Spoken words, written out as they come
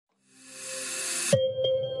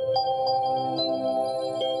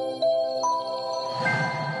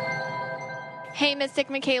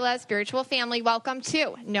Mystic Michaela, spiritual family. Welcome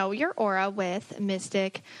to Know Your Aura with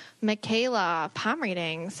Mystic Michaela. Palm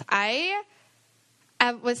readings. I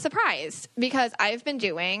was surprised because I've been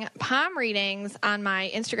doing palm readings on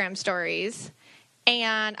my Instagram stories,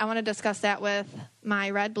 and I want to discuss that with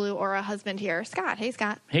my red, blue aura husband here, Scott. Hey,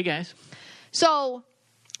 Scott. Hey, guys. So,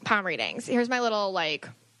 palm readings. Here's my little,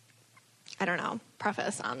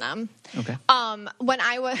 preface on them. Okay. When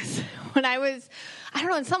I was, I don't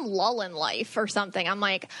know, in some lull in life or something, I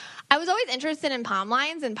was always interested in palm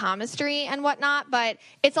lines and palmistry and whatnot, but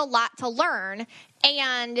it's a lot to learn,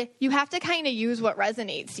 and you have to kind of use what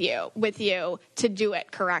resonates with you to do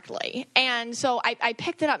it correctly. And so I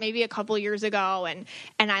picked it up maybe a couple years ago, and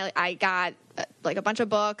I got like a bunch of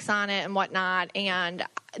books on it and whatnot, and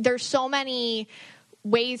there's so many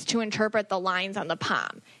ways to interpret the lines on the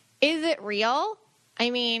palm. Is it real?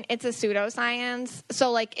 I mean, it's a pseudoscience,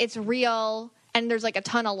 so it's real, and there's a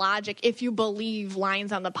ton of logic if you believe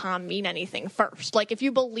lines on the palm mean anything first. If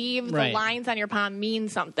you believe the lines on your palm mean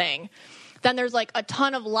something, then there's a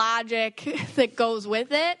ton of logic that goes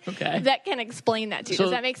with it that can explain that to you. So,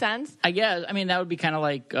 does that make sense? I guess. I mean, that would be kind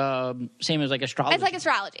of same as astrology. It's like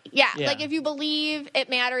astrology. Yeah. If you believe it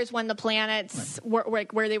matters when the planets were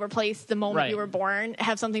where they were placed the moment you were born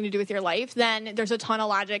have something to do with your life, then there's a ton of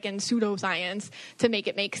logic and pseudoscience to make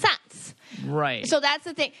it make sense. Right. So that's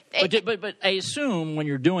the thing. But I assume when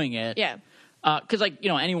you're doing it, because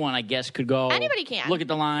anyone I guess could go. Anybody can look at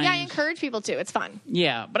the lines. Yeah, I encourage people to. It's fun.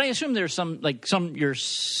 Yeah, but I assume there's some your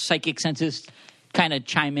psychic senses kind of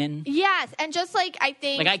chime in. Yes, and just I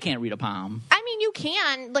think I can't read a palm. I mean, you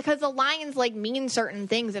can, because the lines mean certain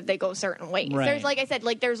things if they go certain ways. Right. There's I said,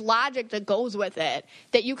 there's logic that goes with it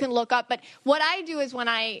that you can look up. But what I do is when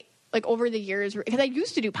I over the years, because I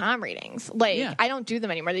used to do palm readings. I don't do them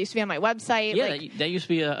anymore. They used to be on my website. Yeah, that used to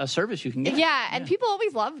be a service you can get. Yeah, and people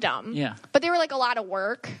always loved them. Yeah. But they were a lot of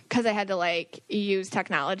work because I had to use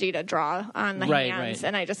technology to draw on the hands.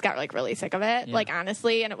 And I just got really sick of it,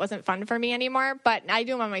 honestly, and it wasn't fun for me anymore. But I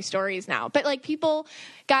do them on my stories now. But people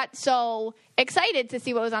got so excited to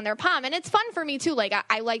see what was on their palm. And it's fun for me too.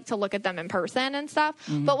 I like to look at them in person and stuff.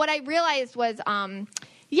 Mm-hmm. But what I realized was,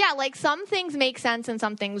 some things make sense and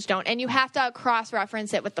some things don't. And you have to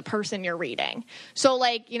cross-reference it with the person you're reading. So,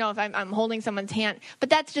 if I'm holding someone's hand, but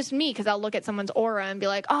that's just me because I'll look at someone's aura and be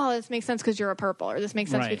like, oh, this makes sense because you're a purple, or this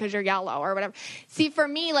makes sense because you're yellow, or whatever. See, for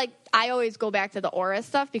me, I always go back to the aura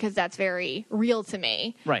stuff because that's very real to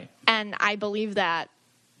me. Right. And I believe that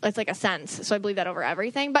it's a sense. So I believe that over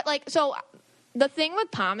everything. But, so the thing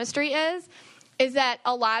with palmistry is that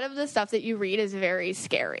a lot of the stuff that you read is very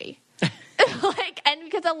scary. And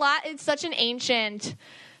because it's such an ancient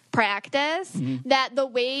practice that the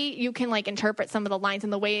way you can interpret some of the lines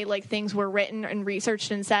and the way things were written and researched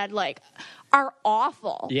and said are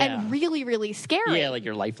awful and really, really scary. Yeah,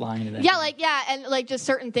 your lifeline. And and just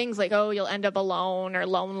certain things you'll end up alone or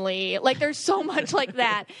lonely. There's so much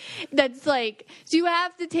that that's so you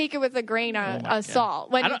have to take it with a grain of salt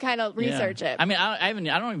when you kind of research it. I mean, I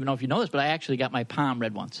don't even know if you know this, but I actually got my palm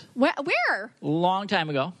read once. Where? Long time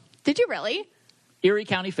ago. Did you really? Erie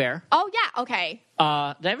County Fair. Oh, yeah. Okay. Did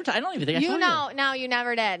I ever I don't even think I told you. No, you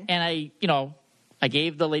never did. And I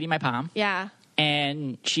gave the lady my palm. Yeah.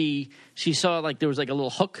 And she saw there was a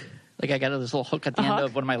little hook. I got this little hook at the end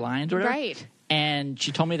of one of my lines or whatever. Right. And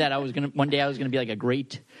she told me that one day I was gonna be a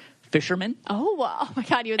great fisherman. Oh my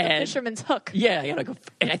God! You had the fisherman's hook. Yeah,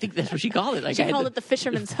 and I think that's what she called it. She called it the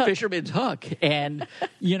fisherman's hook. Fisherman's hook, and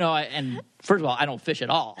and first of all, I don't fish at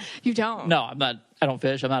all. You don't? No, I'm not. I don't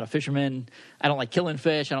fish. I'm not a fisherman. I don't like killing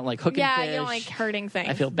fish. I don't like hooking fish. Yeah, you don't like hurting things.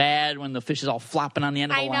 I feel bad when the fish is all flopping on the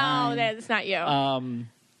end of the line. I know that's not you.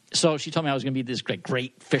 So she told me I was going to be this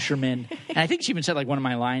great fisherman. And I think she even said one of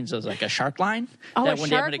my lines was a shark line. Oh, a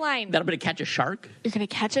shark line. That I'm going to catch a shark. You're going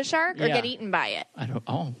to catch a shark or get eaten by it? I don't.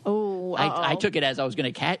 Oh. Oh. I took it as I was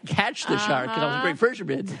going to catch the shark because I was a great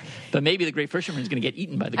fisherman. But maybe the great fisherman is going to get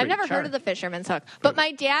eaten by the great shark. I've never heard of the fisherman's hook. But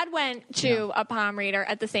my dad went to a palm reader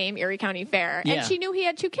at the same Erie County Fair, and she knew he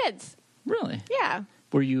had 2 kids. Really? Yeah.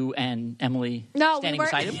 Were you and Emily standing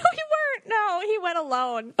beside him? No, we weren't. No, he went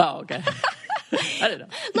alone. Oh, okay. I don't know.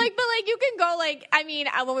 But you can go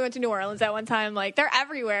when we went to New Orleans that one time, they're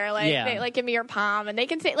everywhere. They give me your palm and they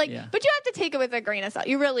can say but you have to take it with a grain of salt.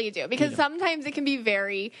 You really do, because sometimes it can be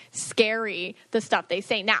very scary, the stuff they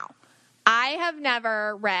say. Now, I have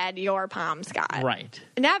never read your palm, Scott. Right.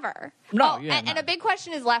 Never. No, and a big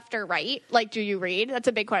question is left or right. Do you read? That's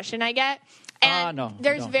a big question I get. And no.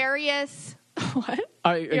 There's various. What?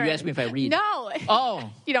 Are you asking me if I read? No. Oh.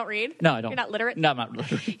 You don't read? No, I don't. You're not literate? No, I'm not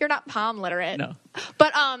literate. You're not palm literate. No.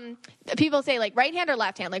 But people say right hand or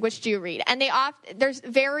left hand, which do you read? And there's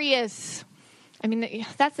various I mean,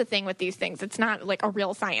 that's the thing with these things. It's not like a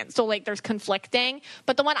real science. So like there's conflicting.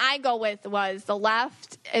 But the one I go with was the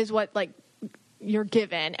left is what like you're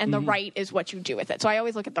given and the right is what you do with it. So I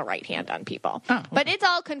always look at the right hand on people. Oh, okay. But it's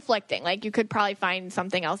all conflicting. Like you could probably find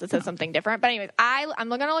something else that says something different. But anyways, I'm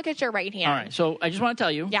going to look at your right hand. All right. So I just want to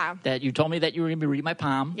tell you that you told me that you were going to be reading my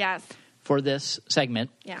palm Yes. for this segment.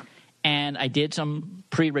 Yeah. And I did some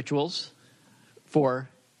pre-rituals for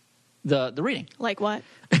the reading. Like what?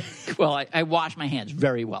 Well, I wash my hands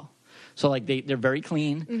very well. So like they're very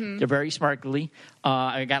clean. Mm-hmm. They're very sparkly.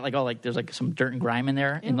 I got there's like some dirt and grime in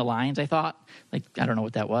there in the lines. I thought I don't know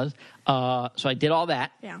what that was. So I did all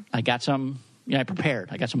that. Yeah. I got some. I prepared.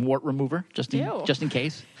 I got some wart remover just in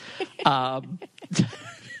case.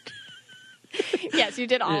 Yes, you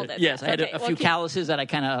did all this. Yes, I had a few calluses that I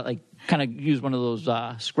kind of used one of those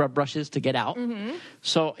scrub brushes to get out. Mm-hmm.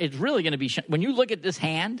 So it's really going to be when you look at this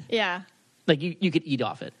hand. Yeah. Like you could eat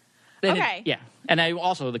off it. Okay. Yeah. And I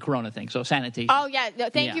also the corona thing, so sanitation. Oh, yeah. No,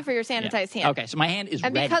 thank you for your sanitized hand. Okay, so my hand is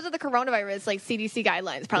and ready. because of the coronavirus, like CDC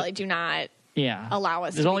guidelines probably do not allow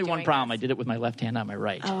us There's to only be one doing problem. this. I did it with my left hand, not my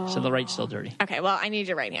right. So the right's still dirty. Okay, well, I need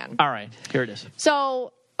your right hand. All right, here it is.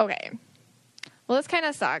 So, okay. Well, this kind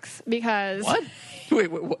of sucks because... What? Wait,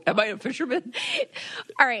 am I a fisherman?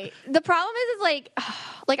 All right. The problem is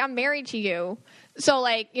like I'm married to you. So,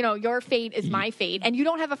 like, your fate is my fate, and you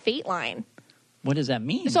don't have a fate line. What does that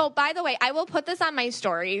mean? So, by the way, I will put this on my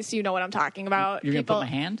stories so you know what I'm talking about. You're going to put my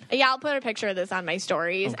hand? Yeah, I'll put a picture of this on my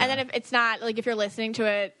stories. Okay. And then if it's not, like, if you're listening to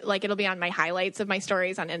it, like, it'll be on my highlights of my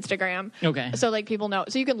stories on Instagram. Okay. So, like, people know.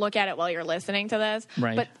 So you can look at it while you're listening to this.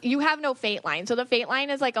 Right. But you have no fate line. So the fate line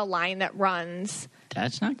is, like, a line that runs...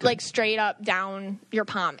 That's not good. Like, straight up down your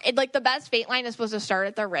palm. Like, the best fate line is supposed to start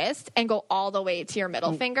at the wrist and go all the way to your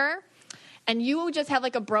middle finger. And you just have,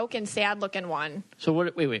 like, a broken, sad-looking one. So,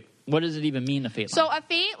 wait. What does it even mean, a fate line? So a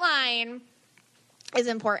fate line is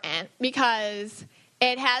important because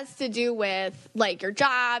it has to do with, like, your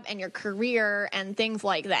job and your career and things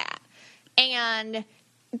like that. And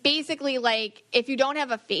basically, like, if you don't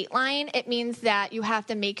have a fate line, it means that you have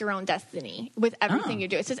to make your own destiny with everything you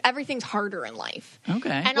do. It's just everything's harder in life. Okay.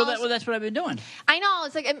 And well, that's what I've been doing. I know.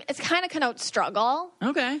 It's like it's kind of connotes struggle.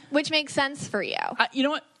 Okay. Which makes sense for you. You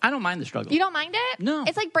know what? I don't mind the struggle. You don't mind it? No.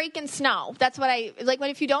 It's like breaking snow. That's what I like. When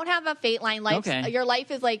if you don't have a fate line, your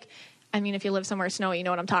life is like. I mean, if you live somewhere snowy, you know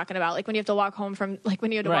what I'm talking about. Like when you have to walk home from,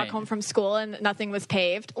 walk home from school and nothing was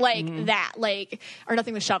paved, like that, like, or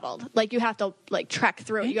nothing was shoveled. Like you have to like trek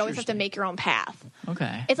through it. You always have to make your own path.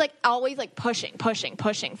 Okay. It's like always like pushing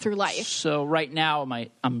through life. So right now,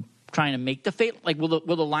 I'm trying to make the fate. Like, will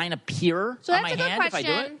the line appear on my hand if I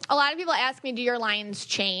do it? A lot of people ask me, do your lines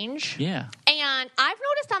change? Yeah. And I've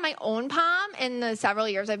noticed on my own palm in the several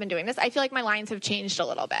years I've been doing this, I feel like my lines have changed a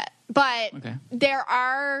little bit. But there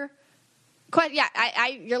are...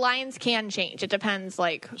 your lines can change. It depends,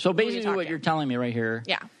 like. So basically, what you're telling me right here,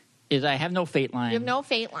 is I have no fate line. You have no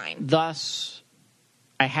fate line. Thus,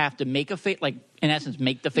 I have to make a fate, like in essence,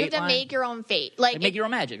 make the fate line. You have to make your own fate, like make your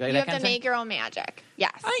own magic. Like you that have to make your own magic.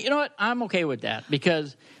 Yes. You know what? I'm okay with that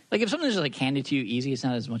because, like, if something's just like handed to you easy, it's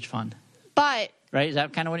not as much fun. But right, is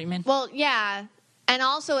that kind of what you mean? Well, yeah, and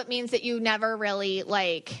also it means that you never really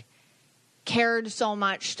like. Cared so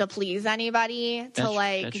much to please anybody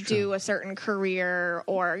to do a certain career,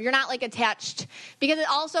 or you're not like attached, because it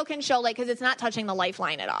also can show like, because it's not touching the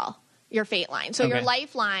lifeline at all, your fate line. So your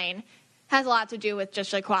lifeline has a lot to do with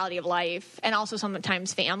just like quality of life and also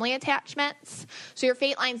sometimes family attachments. So your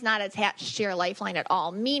fate line's not attached to your lifeline at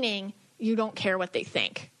all, meaning you don't care what they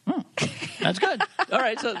think. That's good. All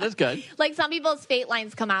right, so that's good. Like some people's fate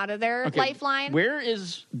lines come out of their lifeline. Where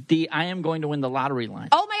is the I am going to win the lottery line?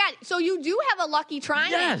 Oh my God. So you do have a lucky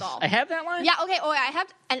triangle. Yes, I have that line? Yeah, okay. Oh, I have,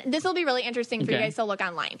 and this will be really interesting for you guys to look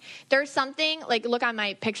online. There's something, like look on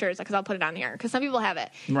my pictures, because I'll put it on here, because some people have it.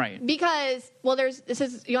 Right. Because, well,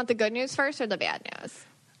 you want the good news first or the bad news?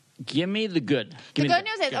 Give me the good. The good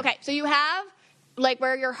news is, okay, so you have like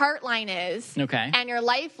where your heart line is and your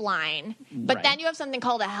lifeline, but then you have something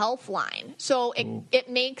called a health line. So it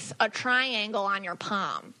makes a triangle on your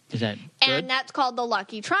palm. Is that good? And that's called the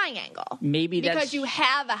lucky triangle. Maybe that's... Because you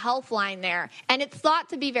have a health line there, and it's thought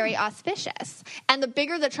to be very auspicious. And the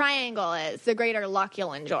bigger the triangle is, the greater luck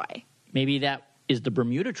you'll enjoy. Maybe that is the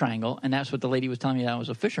Bermuda Triangle, and that's what the lady was telling me that I was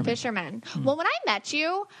a fisherman. Well, when I met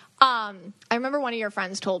you, I remember one of your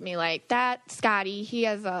friends told me, like, that Scotty, he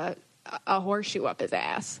has a horseshoe up his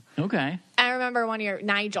ass. Okay. I remember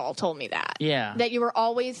Nigel told me that. Yeah. That you were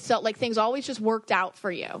always, so like, things always just worked out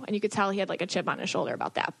for you. And you could tell he had like a chip on his shoulder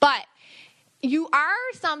about that. But you are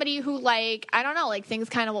somebody who, like, I don't know, like things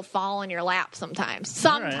kind of will fall in your lap sometimes.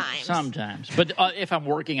 Sometimes. Right. Sometimes. But if I'm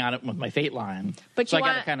working on it with my fate line, but so I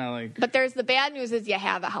got to kind of like. But there's the bad news is you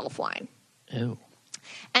have a health line. Ew.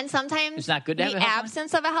 And sometimes it's not good to have the a health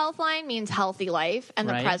absence of a health line means healthy life, and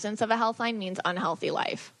the presence of a health line means unhealthy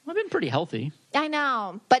life. I've been pretty healthy. I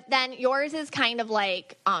know. But then yours is kind of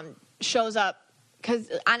like shows up because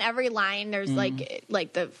on every line there's like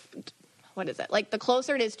the what is it? Like the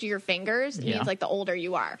closer it is to your fingers, it means like the older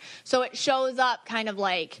you are. So it shows up kind of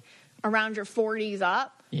like around your 40s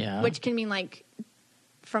up, which can mean like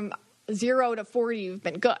from 0 to 40 you've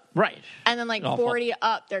been good. Right. And then like 40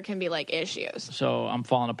 up there can be like issues. So I'm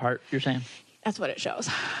falling apart, you're saying? That's what it shows.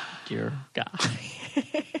 Dear God.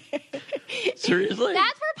 Seriously?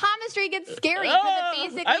 That's where palmistry gets scary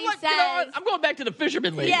because it basically says... You know what? I'm going back to the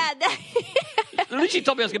fisherman lady. Yeah. At least she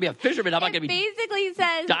told me I was going to be a fisherman. I'm not going to be basically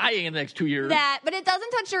says dying in the next 2 years. But it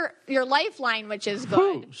doesn't touch your lifeline, which is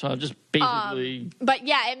good. So just basically... but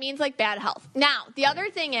yeah, it means like bad health. Now, the other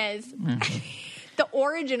thing is... the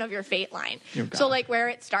origin of your fate line. So like where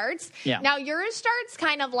it starts. Yeah. Now yours starts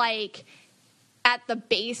kind of like at the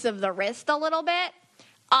base of the wrist a little bit,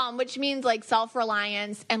 which means like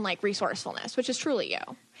self-reliance and like resourcefulness, which is truly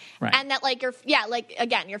you. Right. And that like your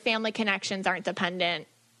family connections aren't dependent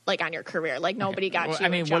like on your career. Like nobody got you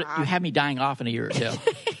a job. You had me dying off in a year or two.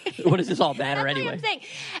 What does this all matter anyway? What I'm saying.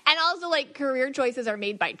 And also like career choices are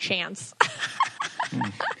made by chance.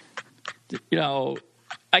 You know,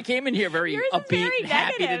 I came in here very upbeat and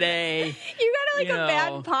happy today. You got a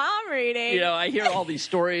bad palm reading. You know, I hear all these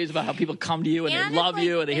stories about how people come to you and they love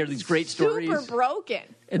you and they hear these great stories. Super broken.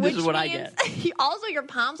 And this is what I get. Also, your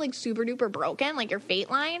palm's like super duper broken, like your fate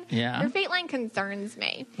line. Yeah. Your fate line concerns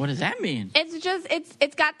me. What does that mean? It's just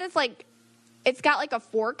it's got this like. It's got like a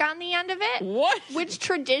fork on the end of it. What? Which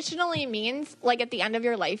traditionally means like at the end of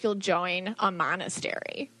your life you'll join a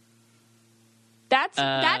monastery.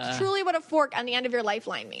 That's truly what a fork on the end of your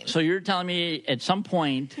lifeline means. So you're telling me at some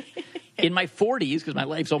point in my 40s, because my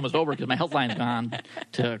life's almost over because my health line's gone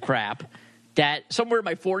to crap, that somewhere in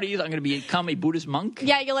my 40s I'm going to become a Buddhist monk?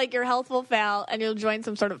 Yeah, your health will fail and you'll join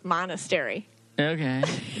some sort of monastery. Okay.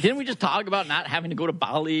 Didn't we just talk about not having to go to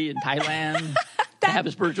Bali and Thailand to have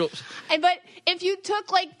a spiritual... But if you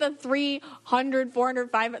took like the 300,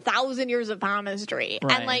 400, 5,000 years of palmistry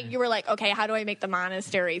and like you were like, okay, how do I make the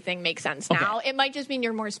monastery thing make sense now? It might just mean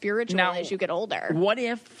you're more spiritual as you get older. What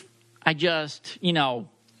if I just,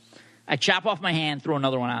 I chop off my hand, throw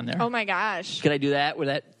another one on there? Oh my gosh. Could I do that? Would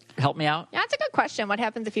that help me out? Yeah, that's a good question. What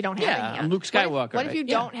happens if you don't have a hand? I'm Luke Skywalker. What if you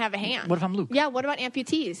don't have a hand? What if I'm Luke? Yeah, what about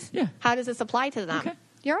amputees? Yeah. How does this apply to them? Okay.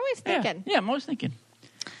 You're always thinking. Yeah, I'm always thinking.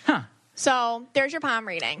 Huh. So there's your palm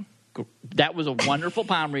reading. That was a wonderful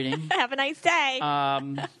palm reading. Have a nice day.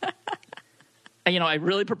 I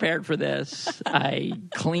really prepared for this. I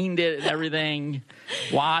cleaned it and everything,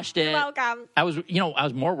 washed it. You're welcome. I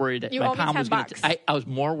was more worried that my palm was going to... I was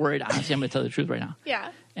more worried, honestly, I'm going to tell the truth right now.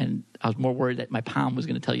 Yeah. And I was more worried that my palm was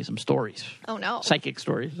going to tell you some stories. Oh, no. Psychic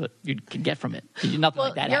stories that you can get from it. Nothing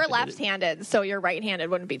like that you're happened. left-handed, so your right-handed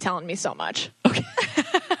wouldn't be telling me so much. Okay.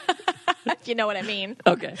 If you know what I mean.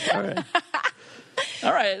 Okay. All right.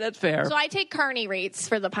 All right, that's fair. So I take Carney rates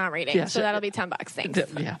for the palm reading, Yeah, so that'll be $10. Thanks.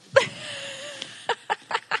 Yeah.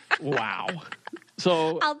 Wow.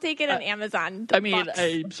 So I'll take it on Amazon.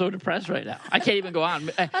 I'm so depressed right now. I can't even go on.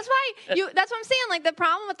 That's why that's what I'm saying. Like the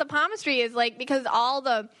problem with the palmistry is like because all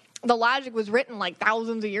the logic was written like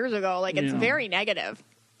thousands of years ago. Like it's very negative.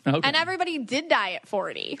 Okay. And everybody did die at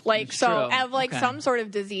 40. Like It's so true. of like Okay. some sort of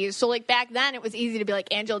disease. So like back then it was easy to be like,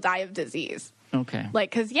 and you'll die of disease. Okay.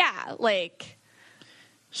 Like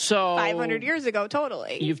So 500 years ago,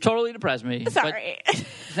 totally. You've totally depressed me. Sorry. But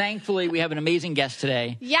thankfully, we have an amazing guest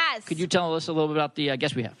today. Yes. Could you tell us a little bit about the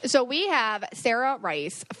guest we have? So we have Sarah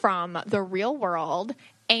Rice from The Real World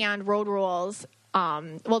and Road Rules.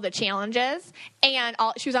 The challenges, and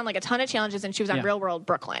she was on like a ton of challenges, and she was on Real World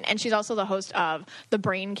Brooklyn, and she's also the host of the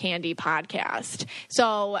Brain Candy podcast.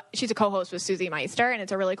 So she's a co-host with Susie Meister, and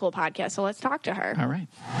it's a really cool podcast. So let's talk to her. All right.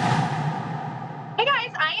 Hey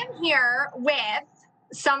guys, I am here with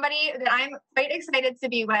somebody that I'm quite excited to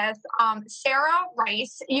be with, Sarah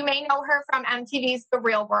Rice. You may know her from MTV's The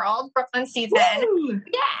Real World, Brooklyn season. Woo!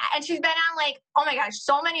 Yeah, and she's been on like, oh my gosh,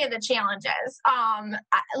 so many of the challenges,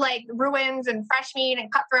 like Ruins and Fresh Meat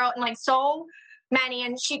and Cutthroat and like so many.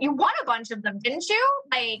 And you won a bunch of them, didn't you?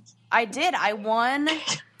 Like I did. I won.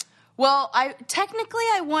 Well, I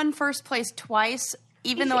won first place twice.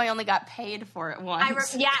 even though I only got paid for it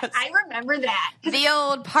once. I remember that. The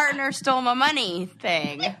old partner stole my money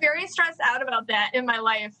thing. I'm very stressed out about that in my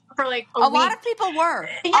life for like a week. lot of people were.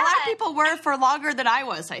 Yeah. A lot of people were for longer than I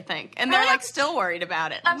was, I think. And they're like still worried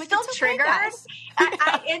about it. I'm like, still it's okay, triggered. guys.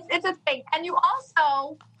 It's a thing. And you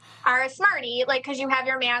also are a smarty, like, because you have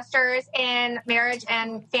your master's in marriage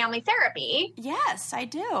and family therapy. Yes, I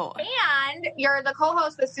do. And you're the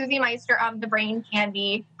co-host with Susie Meister of the Brain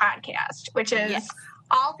Candy podcast, which is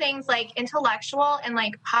all things like intellectual and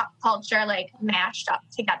like pop culture, like mashed up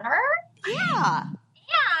together. Yeah.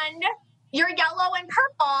 And you're yellow and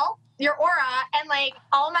purple, your aura, and like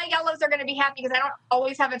all my yellows are going to be happy because I don't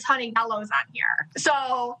always have a ton of yellows on here.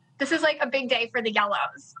 So this is like a big day for the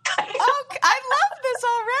yellows. Oh, I love this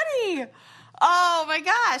already. Oh my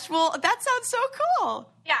gosh. Well, that sounds so cool.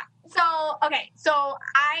 Yeah. So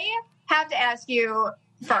I have to ask you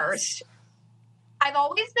first. I've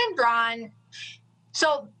always been drawn.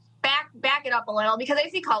 So back it up a little because I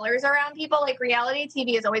see colors around people. Like reality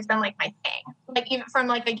TV has always been like my thing. Like even from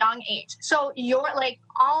like a young age. So you're like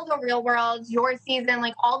all the Real Worlds, your season,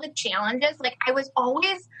 like all the challenges. Like I was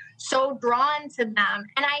always so drawn to them.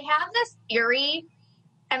 And I have this theory.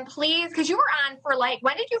 And please, because you were on for like,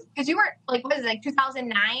 when did you, because you were like, what is it, like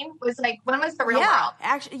 2009? Was like, when was the Real World?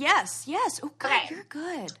 Actually, yes. Oh, God, Okay. You're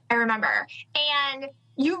good. I remember. And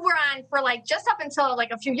you were on for like just up until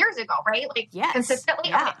like a few years ago, right? Like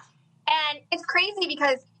consistently? Yeah. Okay. And it's crazy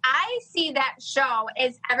because I see that show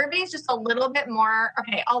as everybody's just a little bit more,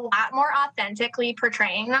 a lot more authentically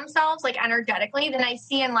portraying themselves, like energetically, than I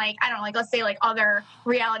see in like, I don't know, like let's say like other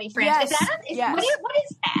reality franchises. Yes. What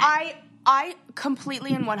is that? I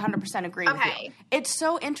completely and 100% agree with Okay. you. It's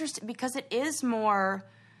so interesting because it is more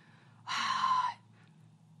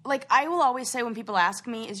like I will always say when people ask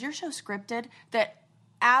me, is your show scripted? That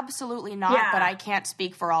absolutely not, but I can't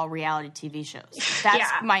speak for all reality TV shows. That's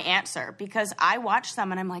my answer because I watch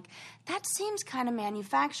some and I'm like, that seems kind of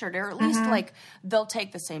manufactured, or at least like they'll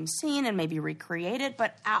take the same scene and maybe recreate it.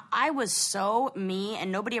 But I was so me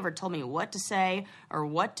and nobody ever told me what to say or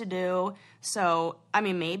what to do. So, I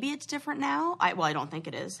mean, maybe it's different now. I don't think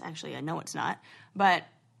it is. Actually, I know it's not. But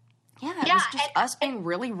yeah, it was just us being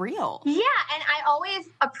really real. Yeah, and I always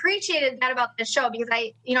appreciated that about this show because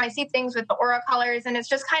I see things with the aura colors, and it's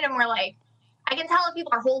just kind of more like I can tell if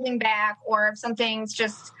people are holding back or if something's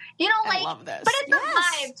just like. I love this. But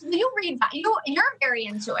it's a vibe. You read. You're very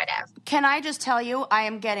intuitive. Can I just tell you, I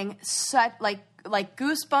am getting such like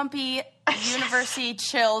goosebumpy university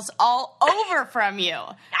chills all over from you.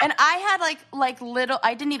 And I had like little,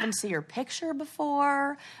 I didn't even see your picture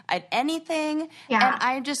before, anything. Yeah. And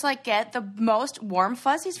I just like get the most warm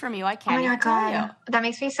fuzzies from you. I can't even tell you. That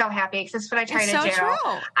makes me so happy because this is what I try to do. It's so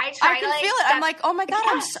true. I can feel it. I'm like, oh my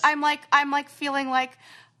God, I'm like feeling like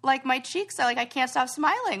my cheeks are like, I can't stop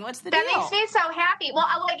smiling. What's the deal? That makes me so happy. Well,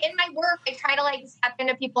 like in my work, I try to like step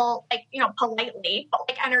into people like, politely, but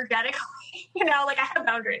like energetically, like I have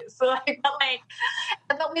boundaries. So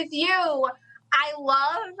but with you, I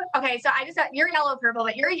love, so I just got, you're yellow purple,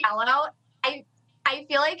 but you're yellow. I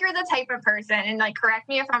feel like you're the type of person, and like, correct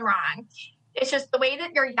me if I'm wrong. It's just the way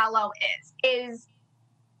that your yellow is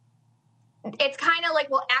it's kind of like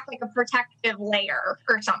will act like a protective layer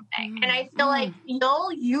or something. And I feel like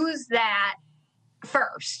you'll use that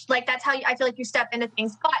first. Like that's how I feel like you step into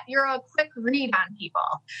things, but you're a quick read on people.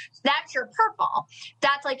 That's your purple.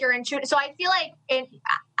 That's like your intuitive. So I feel like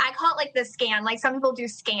I call it like the scan. Like some people do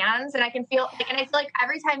scans, and I can feel and I feel like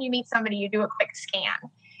every time you meet somebody, you do a quick scan.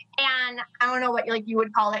 And I don't know what you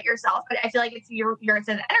would call it yourself, but I feel like it's it's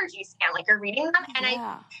an energy scan. Like you're reading them,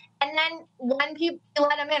 and then when people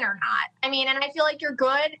let them in or not. I mean, and I feel like you're good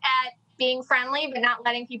at being friendly, but not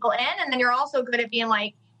letting people in. And then you're also good at being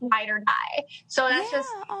like ride or die. So that's just,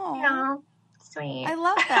 sweet. I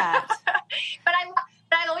love that. but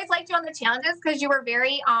I always liked you on the challenges because you were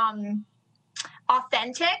very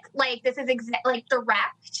authentic. Like this is like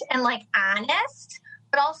direct and like honest,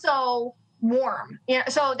 but also warm.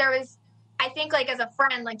 So there was, I think like as a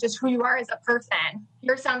friend, like just who you are as a person,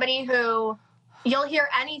 you're somebody who you'll hear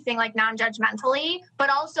anything like non-judgmentally, but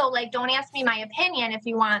also like, don't ask me my opinion if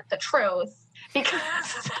you want the truth. Because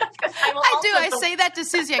I say that to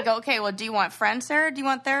Susie. I go, okay, well, do you want friend Sarah? Or do you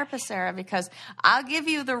want therapist Sarah? Because I'll give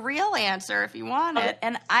you the real answer if you want it.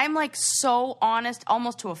 And I'm like so honest,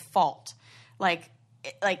 almost to a fault.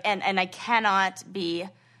 And I cannot be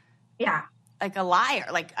like a liar.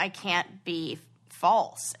 Like I can't be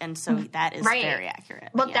false, and so that is very accurate.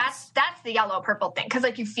 Well, that's the yellow purple thing, because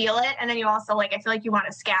like you feel it, and then you also like I feel like you want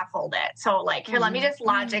to scaffold it. So like here, let me just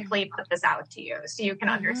logically put this out to you so you can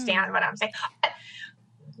understand what I'm saying.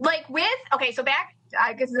 Like with so back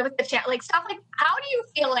because with the chat, like stuff like, how do you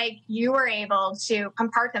feel like you were able to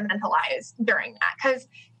compartmentalize during that? Because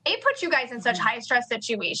they put you guys in such high stress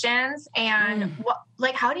situations, and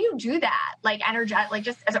how do you do that? Like energetic, like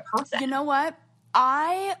just as a person. You know what?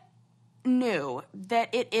 I knew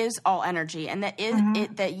that it is all energy, and that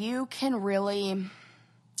that you can really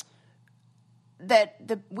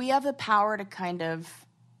we have the power to kind of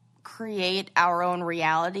create our own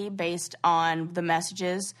reality based on the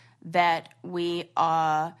messages that we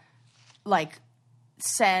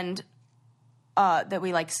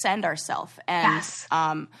send ourselves. And yes.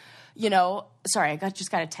 Sorry, I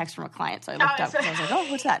just got a text from a client, so I looked up and I was like,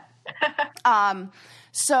 oh, what's that?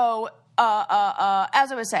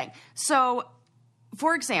 As I was saying, so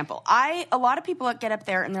for example, a lot of people get up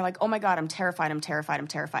there and they're like, oh my God, I'm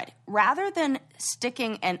terrified. Rather than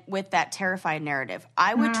sticking with that terrified narrative,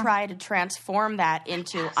 I would try to transform that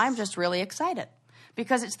into, I'm just really excited,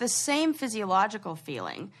 because it's the same physiological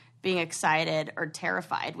feeling, being excited or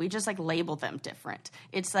terrified. We just label them different.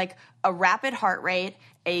 It's like a rapid heart rate,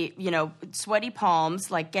 sweaty palms,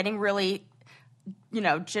 getting really,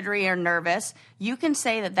 jittery or nervous. You can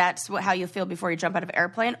say that that's how you feel before you jump out of an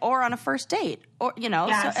airplane or on a first date, or,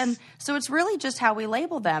 Yes. So it's really just how we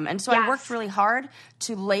label them. And so I worked really hard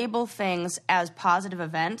to label things as positive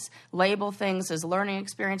events, label things as learning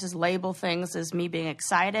experiences, label things as me being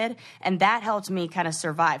excited. And that helped me kind of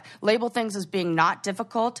survive. Label things as being not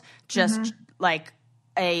difficult, just like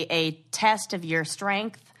a test of your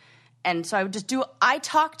strength. And so I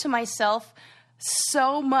talk to myself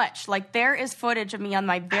so much. There is footage of me on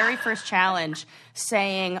my very first challenge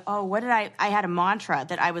saying, oh, what did I had a mantra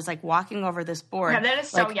that I was walking over this board. Yeah, that is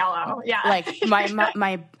so yellow. Yeah.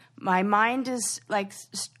 My mind is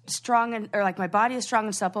strong and, or my body is strong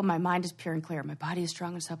and supple. My mind is pure and clear. My body is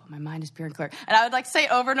strong and supple. My mind is pure and clear. And I would say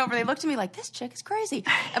over and over. They looked at me like, this chick is crazy.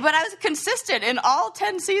 But I was consistent in all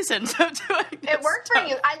 10 seasons of doing this. It worked for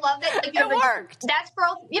you. I love that. It worked. That's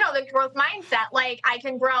growth. The growth mindset. I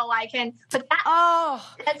can grow. I can. But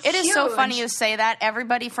that's it is huge. so funny you say that.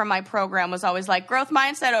 Everybody from my program was always like, growth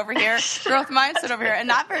mindset over here, growth mindset over here. And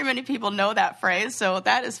not very many people know that phrase. So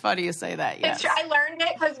that is funny you say that. Yes. It's true. I learned it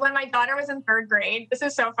because when my daughter was in 3rd grade, this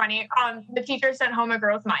is so funny. The teacher sent home a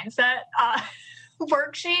growth mindset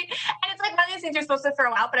worksheet, and it's one of these things you're supposed to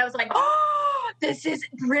throw out. But I was like, "Oh, this is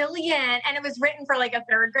brilliant!" And it was written for a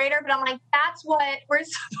 3rd grader. But I'm like, "That's what we're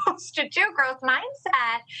supposed to do, growth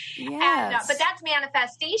mindset." Yes. And, but that's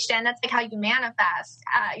manifestation. That's how you manifest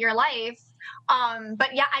your life.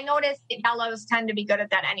 But yeah, I noticed that yellows tend to be good at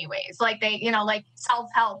that anyways. They,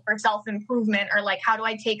 self-help or self-improvement, or how do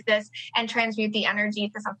I take this and transmute the energy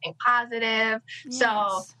to something positive? Yes.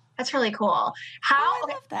 So that's really cool. I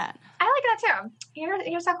love that. I like that too.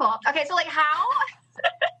 You're so cool. Okay. So how,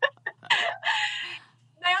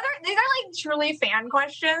 these are truly fan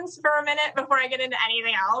questions for a minute before I get into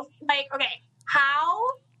anything else. Okay, how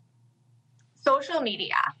social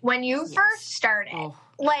media, when you first started,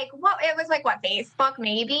 what it was what, Facebook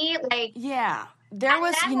maybe? Yeah. There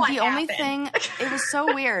was the only thing, it was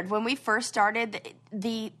so weird. When we first started,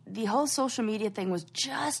 the whole social media thing was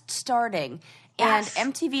just starting. Yes.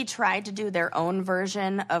 And MTV tried to do their own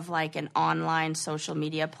version of an online social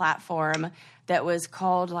media platform that was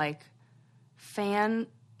called fans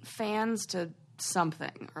to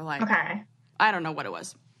something, or okay. I don't know what it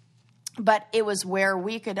was. But it was where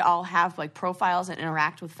we could all have profiles and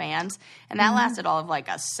interact with fans. And that lasted all of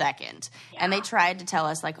a second. Yeah. And they tried to tell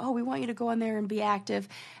us oh, we want you to go on there and be active.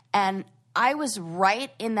 And I was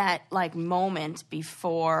right in that moment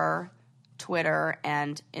before Twitter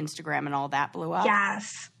and Instagram and all that blew up.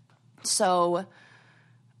 Yes. So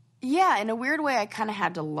yeah, in a weird way, I kind of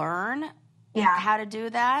had to learn how to do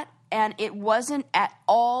that. And it wasn't at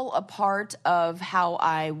all a part of how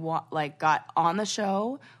I got on the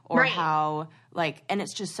show, or how and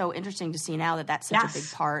it's just so interesting to see now that that's such a big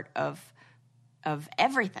part of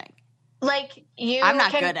everything. I'm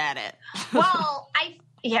not good at it. Well, I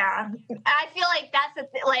feel that's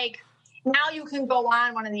now you can go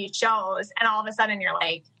on one of these shows and all of a sudden you're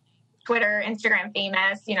Twitter, Instagram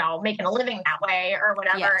famous, making a living that way or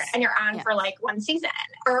whatever. Yes. And you're on for one season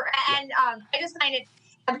I just find it.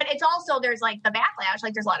 But it's also, there's the backlash,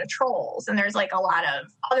 there's a lot of trolls and there's a lot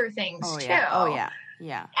of other things too. Oh yeah.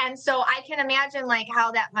 Yeah. And so I can imagine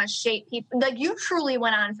how that must shape people. You truly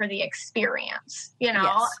went on for the experience, Yes,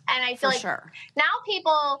 and I feel sure. Now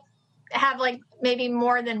people have maybe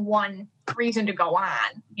more than one reason to go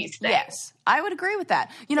on these things. Yes, I would agree with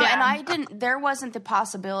that. And there wasn't the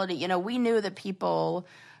possibility, we knew that people,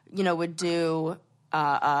 would do,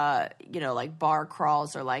 bar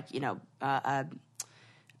crawls or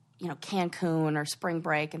Cancun or spring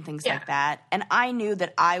break and things like that. And I knew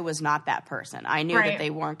that I was not that person. I knew that they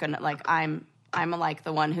weren't going to, like, I'm like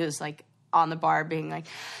the one who's like on the bar being like,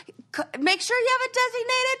 make sure you have a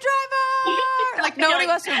designated driver. Like, nobody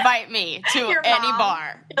wants to invite me to any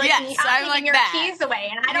bar. Like, yes, I'm like your that. keys away,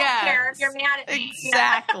 and I don't care if you're mad at me.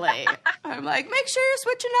 Exactly. I'm like, make sure you're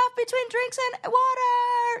switching off between drinks and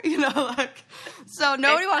water. Like, so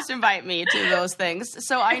nobody wants to invite me to those things.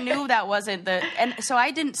 So I knew that wasn't and so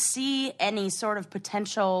I didn't see any sort of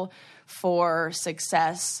potential for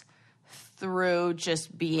success through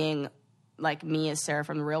just being like me as Sarah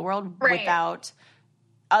from the real world without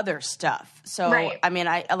other stuff. So, I mean,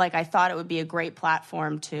 I thought it would be a great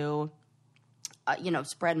platform to,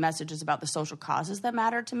 spread messages about the social causes that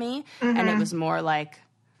matter to me. Mm-hmm. And it was more like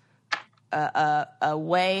a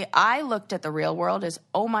way I looked at the real world as,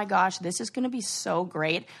 oh my gosh, this is going to be so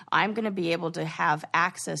great. I'm going to be able to have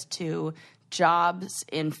access to jobs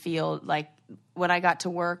in field, like when I got to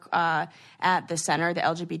work at the center, the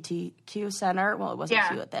LGBTQ center. Well, it wasn't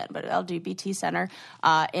Q at then, but LGBT center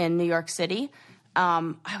in New York City.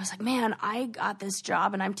 I was like, man, I got this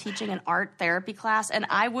job and I'm teaching an art therapy class and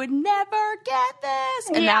I would never get this.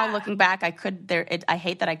 And now looking back, I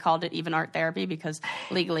hate that I called it even art therapy because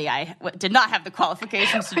legally I did not have the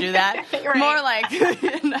qualifications to do that. More like,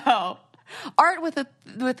 art with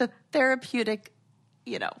a therapeutic,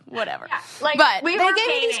 whatever. Yeah, like, but they gave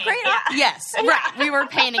me these great yes, right. We were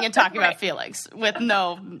painting and talking about feelings with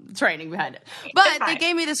no training behind it. But they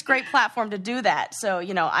gave me this great platform to do that. So,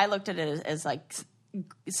 I looked at it as like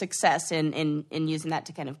success in using that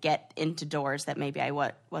to kind of get into doors that maybe I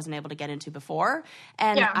wasn't able to get into before.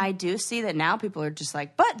 And I do see that now people are just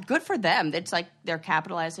like, but good for them. It's like they're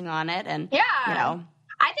capitalizing on it. And,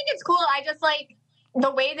 I think it's cool. I just like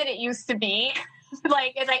the way that it used to be.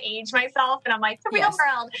 Like, as I age myself and I'm like, the real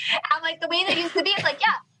world. I'm like, the way that it used to be, it's like,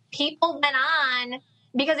 people went on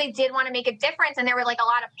because they did want to make a difference and there were like a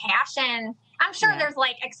lot of passion. I'm sure there's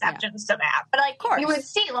like exceptions to that, but like you would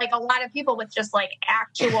see like a lot of people with just like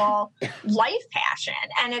actual life passion.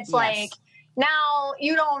 And it's like, now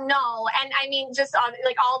you don't know. And I mean, just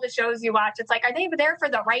like all the shows you watch, it's like, are they there for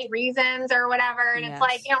the right reasons or whatever? And it's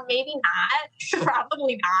like, maybe not,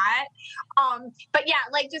 probably not. But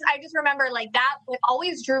like I just remember like that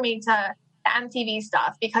always drew me to the MTV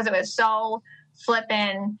stuff because it was so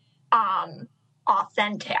flippin'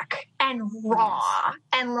 authentic and raw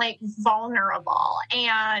and like vulnerable.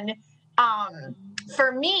 And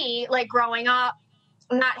for me, like growing up,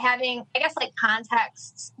 not having, I guess, like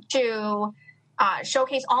context to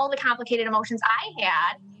showcase all the complicated emotions I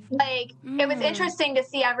had. Like, it was interesting to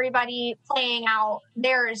see everybody playing out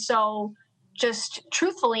theirs so just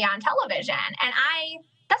truthfully on television. And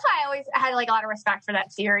that's why I always had like a lot of respect for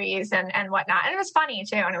that series and whatnot. And it was funny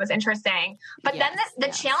too. And it was interesting. But then the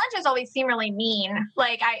challenges always seem really mean.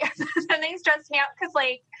 Like then they stress me out because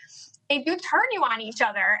like, they do turn you on each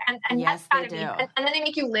other, and that's gotta be. And then they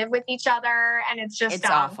make you live with each other, and it's just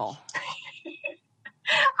awful.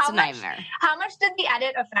 It's a nightmare. How much did the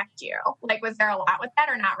edit affect you? Like, was there a lot with that,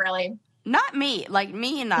 or not really? Not me. Like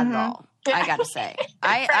me, not at all. I gotta say,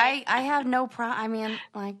 I have no problem. I mean,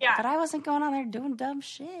 like, but I wasn't going on there doing dumb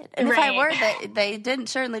shit. And if I were, they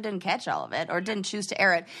certainly didn't catch all of it or didn't choose to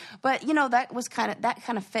air it. But that was kind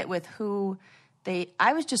of fit with who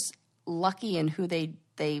I was just lucky in who they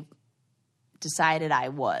decided I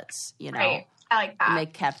was, Right. I like that. And they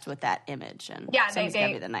kept with that image. And someone's got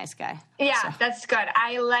to be the nice guy. Yeah, so. That's good.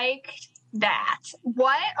 I liked that.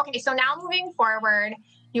 Okay, so now moving forward,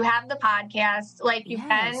 you have the podcast. Like, you've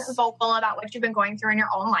been vocal about what you've been going through in your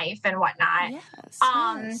own life and whatnot. Yes.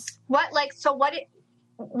 What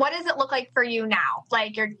does it look like for you now?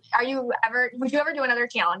 Like, would you ever do another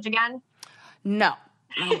challenge again? No.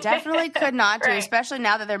 I definitely could not do, especially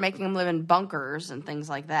now that they're making them live in bunkers and things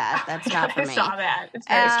like that. That's not for me. I saw that. It's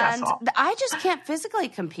very stressful. I just can't physically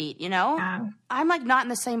compete, I'm like not in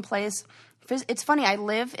the same place. It's funny. I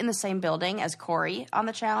live in the same building as Corey on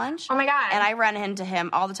the challenge. Oh my God. And I run into him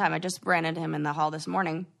all the time. I just ran into him in the hall this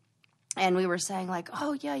morning. And we were saying like,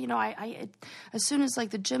 oh yeah, I as soon as like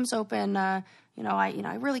the gym's open, I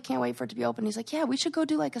really can't wait for it to be open. He's like, yeah, we should go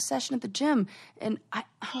do like a session at the gym. And I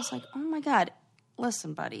was like, oh my God.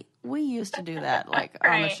 Listen, buddy, we used to do that like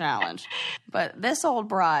on the challenge, but this old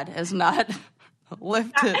broad has not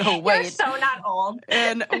lifted a weight. You're so not old.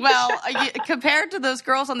 And compared to those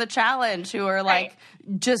girls on the challenge who are like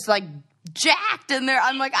just like jacked in there,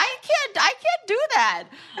 I'm like, I can't do that.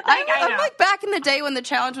 I'm like back in the day when the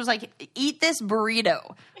challenge was like, eat this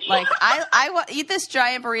burrito. Like I eat this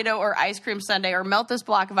giant burrito or ice cream sundae or melt this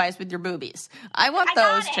block of ice with your boobies. I want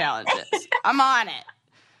those challenges. I'm on it.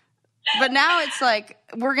 But now it's like,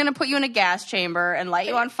 we're going to put you in a gas chamber and light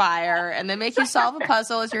you on fire and then make you solve a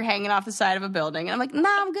puzzle as you're hanging off the side of a building. And I'm like, nah,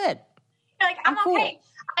 I'm good. You're like, I'm cool. okay.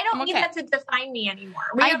 I don't need that to define me anymore.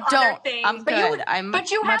 We have don't. Other things, I'm good.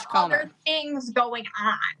 But you have calmer. other things going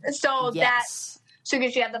on. So yes. So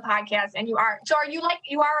because you have the podcast and you are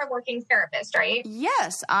a working therapist, right?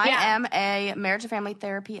 Yes, I am a marriage and family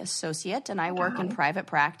therapy associate, and I work in private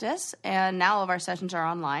practice. And now all of our sessions are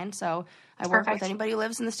online, so I work with anybody who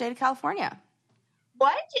lives in the state of California.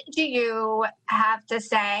 What do you have to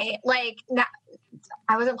say? Like,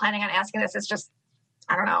 I wasn't planning on asking this. It's just,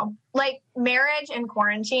 I don't know. Like, marriage and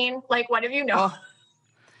quarantine. Like, what have you known? Oh.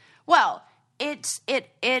 Well, it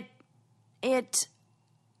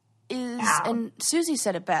is, and Susie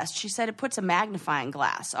said it best. She said it puts a magnifying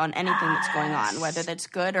glass on anything that's going on, whether that's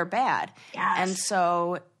good or bad. Yes. And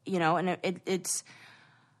so, and it's,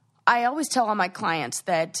 I always tell all my clients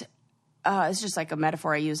that it's just like a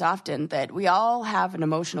metaphor I use often, that we all have an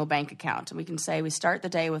emotional bank account. And we can say we start the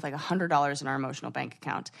day with like $100 in our emotional bank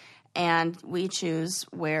account. And we choose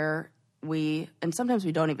and sometimes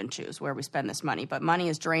we don't even choose where we spend this money, but money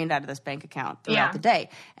is drained out of this bank account throughout the day.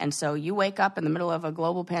 And so you wake up in the middle of a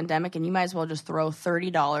global pandemic and you might as well just throw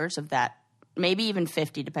 $30 of that, maybe even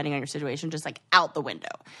 $50, depending on your situation, just like out the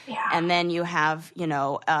window. Yeah. And then you have,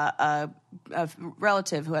 a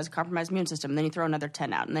relative who has a compromised immune system, and then you throw another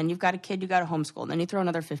 10 out. And then you've got a kid you got to homeschool, and then you throw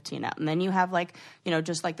another 15 out. And then you have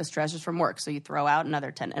just like the stressors from work. So you throw out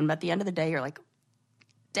another 10. And at the end of the day, you're like,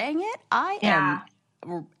 dang it, I am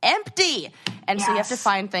empty. And so you have to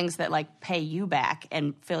find things that like pay you back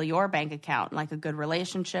and fill your bank account, like a good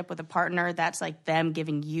relationship with a partner. That's like them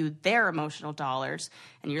giving you their emotional dollars,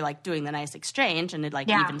 and you're like doing the nice exchange, and it like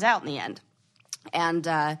evens out in the end.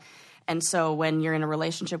 And so when you're in a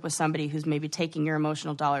relationship with somebody who's maybe taking your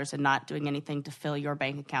emotional dollars and not doing anything to fill your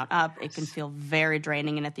bank account up, it can feel very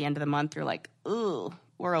draining. And at the end of the month, you're like, ooh,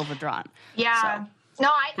 we're overdrawn. Yeah. So no,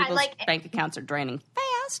 I like bank accounts are draining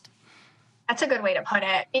fast. That's a good way to put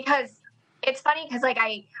it, because it's funny because like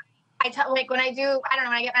I tell, like when I do, I don't know,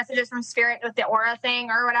 when I get messages from Spirit with the aura thing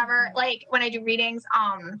or whatever, like when I do readings,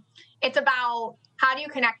 it's about how do you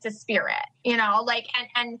connect to Spirit, like,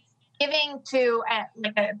 and giving to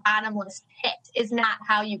a bottomless pit is not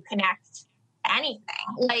how you connect to anything.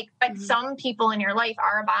 Like, but some people in your life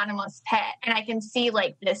are a bottomless pit, and I can see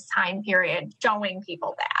like this time period showing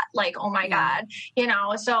people that, like, oh my God,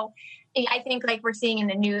 so I think like we're seeing in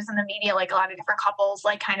the news and the media, like a lot of different couples,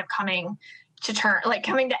 like kind of coming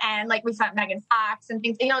to end, like we saw Megan Fox and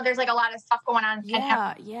things, there's like a lot of stuff going on.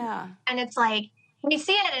 And it's like, we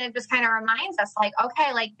see it and it just kind of reminds us like,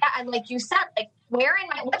 okay, like that, like you said, like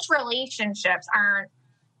which relationships aren't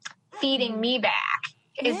feeding me back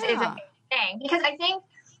is a big thing. Because I think,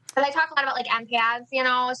 because I talk a lot about like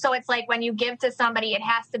empaths, so it's like when you give to somebody, it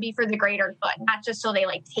has to be for the greater good, not just so they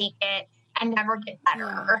like take it and never get better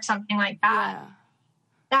or something like that.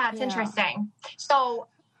 That's interesting. So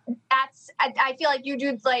I feel like you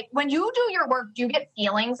do, like when you do your work, do you get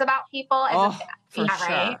feelings about people? For sure.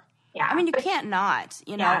 Right? Yeah. I mean, you can't not,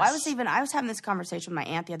 I was having this conversation with my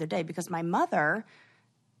aunt the other day because my mother,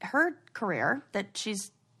 her career that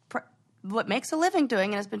she's what makes a living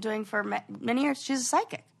doing and has been doing for many years, she's a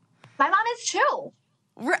psychic. My mom is too.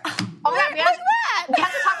 Oh my God, we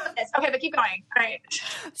have to talk about this. Okay, but keep going. All right.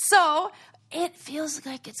 So it feels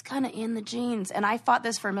like it's kind of in the genes, and I fought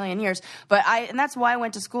this for a million years. But and that's why I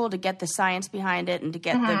went to school, to get the science behind it and to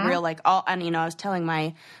get the real And I was telling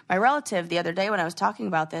my relative the other day when I was talking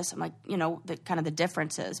about this, I'm like, the kind of the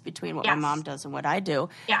differences between what my mom does and what I do,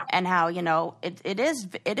 and how it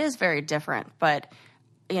is very different, but.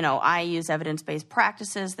 I use evidence-based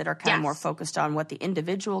practices that are kind of more focused on what the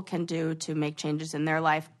individual can do to make changes in their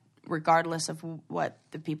life, regardless of what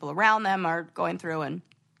the people around them are going through.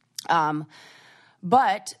 And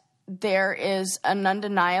but there is an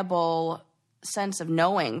undeniable sense of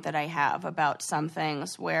knowing that I have about some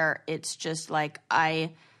things where it's just like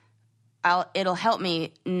it'll help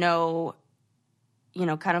me know.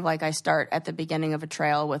 Kind of like I start at the beginning of a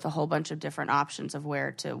trail with a whole bunch of different options of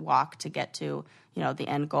where to walk to get to, the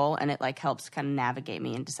end goal. And it like helps kind of navigate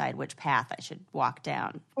me and decide which path I should walk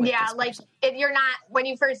down. Yeah. Like if you're not, when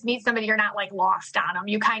you first meet somebody, you're not like lost on them.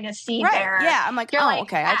 You kind of see there. Yeah. I'm like,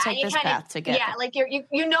 okay, I take this path to get. Yeah. Like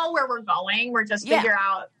you know where we're going. We're just figure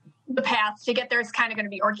out the path to get there is kind of going to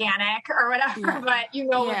be organic or whatever, but it's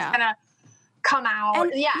going to come out.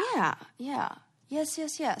 And, yeah.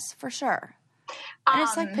 Yes, for sure. And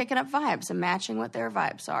it's like picking up vibes and matching what their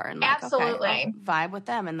vibes are. And like, absolutely. Okay, I'll vibe with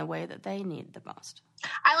them in the way that they need the most.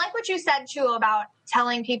 I like what you said, too, about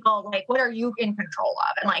telling people, like, what are you in control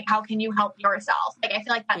of? And, like, how can you help yourself? Like, I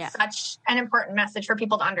feel like that's such an important message for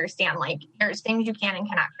people to understand. Like, there's things you can and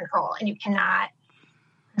cannot control, and you cannot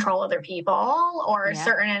control other people or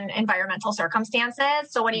certain environmental circumstances.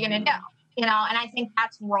 So what are you going to do? You know, and I think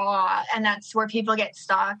that's raw, and that's where people get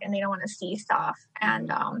stuck and they don't want to see stuff. And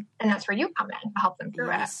that's where you come in to help them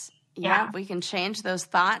through it. Yeah, we can change those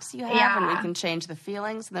thoughts you have, and we can change the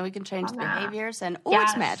feelings, and then we can change the behaviors, and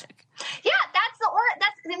it's magic. Yeah, that's the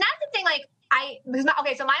thing. Like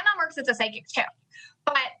so my mom works as a psychic too,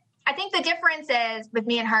 but I think the difference is with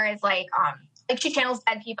me and her is like she channels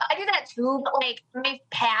dead people. I do that too, but like my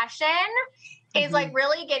passion is like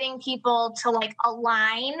really getting people to like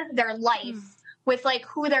align their life with like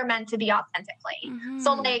who they're meant to be authentically.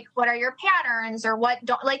 So like, what are your patterns, or what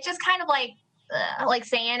don't, like, just kind of like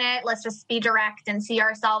saying it, let's just be direct and see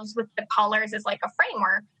ourselves with the colors as like a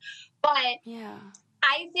framework. But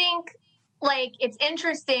I think like it's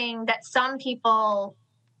interesting that some people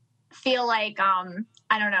feel like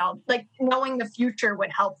I don't know, like knowing the future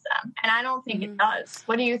would help them, and I don't think it does.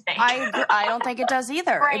 What do you think? I don't think it does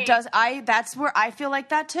either. Right. It does. That's where I feel like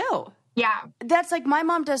that too. Yeah, that's like my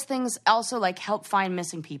mom does things also like help find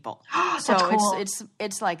missing people. So cool.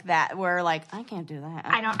 it's like that where like I can't do that.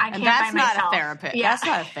 I can't. And that's find not myself. a therapist. Yeah. That's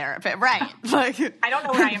not a therapist, right? Like I don't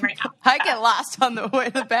know where I am right now. I get lost on the way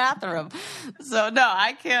to the bathroom. So no,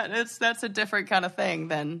 I can't. That's a different kind of thing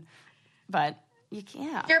than, but. You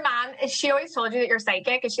can't. Your mom, she always told you that you're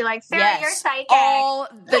psychic? Is she like, Sarah, you're psychic? All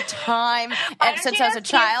the time, and since I was a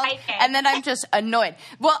child. Psychic? And then I'm just annoyed.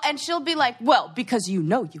 Well, and she'll be like, well, because you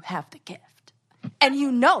know you have the gift. And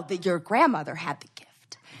you know that your grandmother had the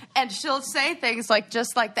gift. And she'll say things like,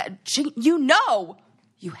 just like that. You know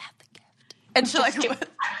you have the gift. And she'll like...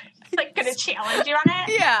 like going to challenge you on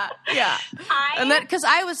it? Yeah. And then, because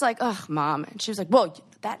I was like, ugh, Mom. And she was like, well,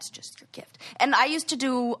 that's just your gift. And I used to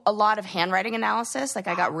do a lot of handwriting analysis. Like,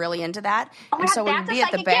 I got really into that. And so we'd be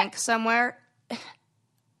at the bank somewhere.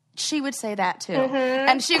 She would say that too.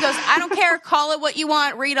 And she goes, I don't care. Call it what you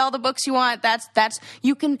want. Read all the books you want. That's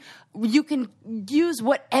you can use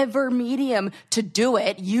whatever medium to do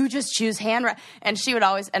it. You just choose handwriting. And she would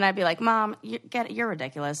always, and I'd be like, Mom, you're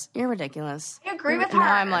ridiculous. You're ridiculous. I agree with her.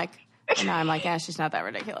 Now I'm like, yeah, she's not that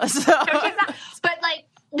ridiculous. So. No, she's not. But like,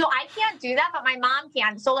 no, I can't do that, but my mom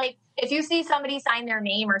can. So like, if you see somebody sign their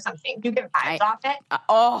name or something, you get vibes off it.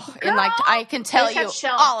 And like, I can tell you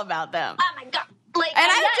all about them. Oh my God. Like, and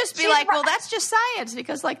I would just be like, well, that's just science,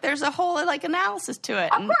 because like there's a whole like analysis to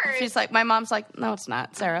it. Of course. She's like, my mom's like, no, it's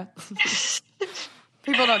not, Sarah.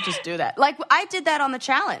 People don't just do that. Like I did that on the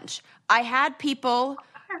challenge. I had people.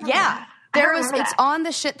 It's on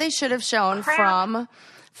the shit they should have shown from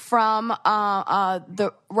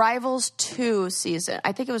the Rivals 2 season.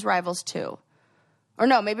 I think it was Rivals 2. Or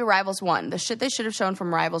no, maybe Rivals 1. The shit they should have shown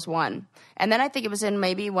from Rivals 1. And then I think it was in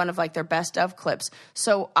maybe one of like their best of clips.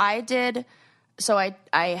 So I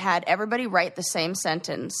had everybody write the same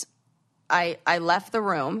sentence. I left the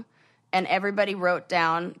room and everybody wrote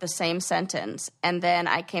down the same sentence. And then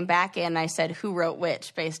I came back in and I said who wrote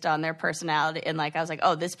which based on their personality. And like I was like,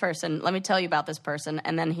 oh, this person, let me tell you about this person.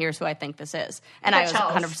 And then here's who I think this is. And I was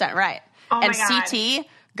 100% right. Oh and my God. CT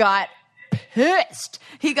got pissed.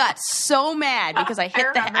 He got so mad because I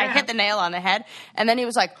hit the nail on the head. And then he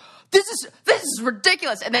was like, this is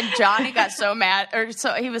ridiculous. And then Johnny got so mad,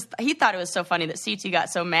 he thought it was so funny that CT got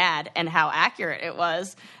so mad and how accurate it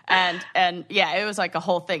was. And yeah, it was like a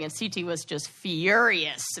whole thing. And CT was just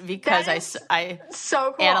furious because I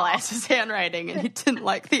so cool. analyzed his handwriting and he didn't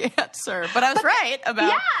like the answer. But I was right about.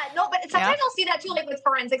 Yeah, no, but sometimes I'll see that too, like with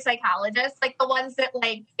forensic psychologists, like the ones that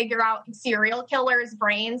like figure out serial killers'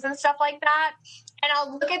 brains and stuff like that. And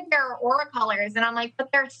I'll look at their aura colors and I'm like,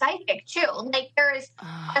 but they're psychic too. Like there is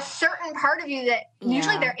a certain part of you that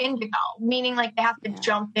usually they're indigo, meaning like they have to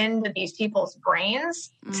jump into these people's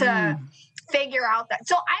brains to figure out that.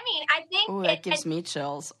 So, I mean, I think that gives me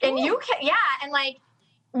chills. And you can, and like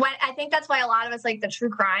when I think that's why a lot of us like the true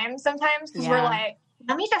crime sometimes, because we're like,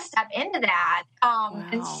 let me just step into that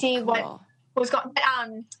and see what was going. But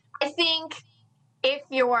I think if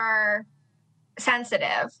you're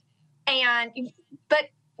sensitive but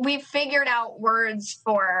we've figured out words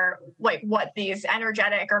for like what these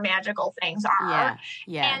energetic or magical things are.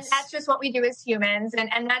 And that's just what we do as humans.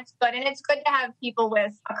 And that's good. And it's good to have people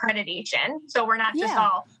with accreditation. So we're not just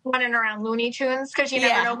all running around Looney Tunes because you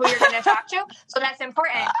never know who you're going to talk to. So that's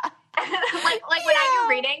important. like when I do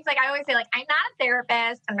readings, like I always say, like, I'm not a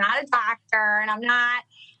therapist, I'm not a doctor, and I'm not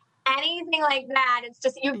anything like that. It's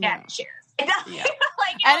just you get cheers. Yeah.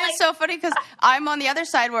 And it's so funny because I'm on the other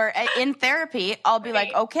side where in therapy, I'll be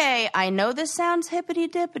like, okay, I know this sounds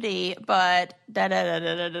hippity-dippity, but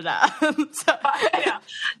da-da-da-da-da-da. So,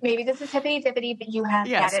 maybe this is hippity-dippity, but you have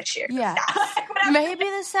bad issues. Yeah. Maybe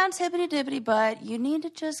this sounds hippity-dippity, but you need to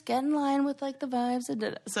just get in line with like the vibes.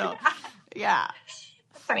 And so, yeah.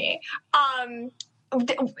 Funny.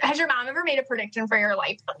 Has your mom ever made a prediction for your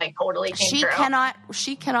life that like totally came true?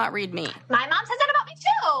 She cannot read me. My mom says that about me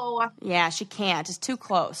too. Yeah, she can't. It's too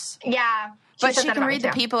close. Yeah. But she can read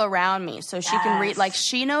the people around me. So she can read, like,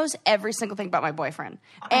 she knows every single thing about my boyfriend.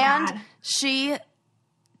 God. She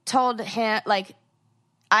told him, like,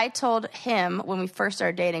 I told him when we first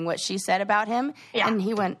started dating what she said about him, and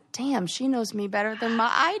he went, damn, she knows me better than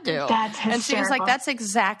I do. That's hysterical. And she was like, that's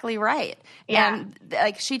exactly right. Yeah. And,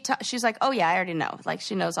 like, she's like, oh, yeah, I already know. Like,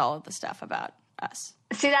 she knows all of the stuff about us.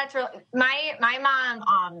 See, that's really, my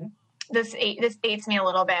mom, this dates me a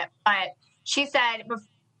little bit, but she said,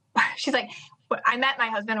 she's like, I met my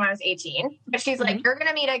husband when I was 18, but she's like, you're going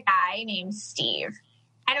to meet a guy named Steve.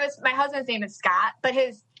 And my husband's name is Scott, but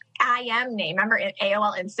his IM name, remember in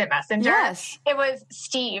AOL Instant Messenger? Yes. It was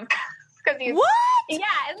Steve. What? Yeah,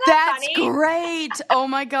 isn't that That's funny? great. Oh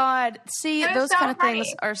my God. See, those so kind of funny.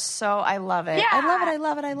 things are so, I love it. Yeah. I love it. I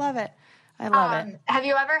love it. I love it. I love it. Have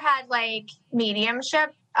you ever had like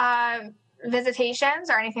mediumship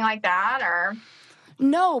visitations or anything like that? Or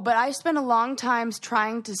No, but I spent a long time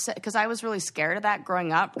trying to say, because I was really scared of that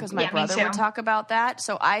growing up because my brother would talk about that.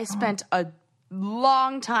 So I spent a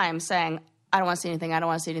long time saying, I don't want to see anything. I don't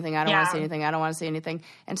want to see anything. I don't want to see anything. I don't want to see anything.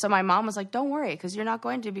 And so my mom was like, don't worry, because you're not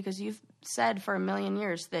going to, because you've said for a million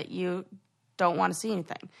years that you don't want to see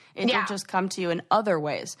anything. It'll just come to you in other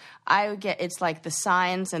ways. It's like the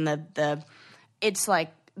signs and it's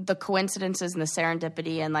like the coincidences and the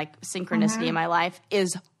serendipity and like synchronicity in my life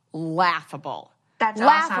is laughable. That's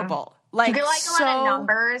laughable. Awesome. Like, you like a lot of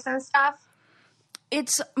numbers and stuff?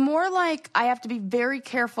 It's more like I have to be very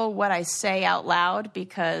careful what I say out loud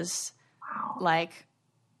because like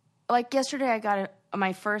yesterday I got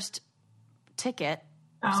my first ticket,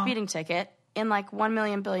 speeding ticket in like 1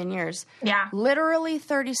 million billion years. Yeah. Literally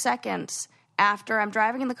 30 seconds after I'm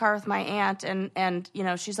driving in the car with my aunt and you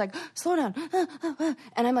know, she's like, slow down.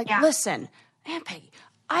 And I'm like, listen, Aunt Peggy,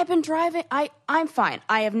 I've been driving. I'm fine.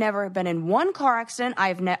 I have never been in one car accident.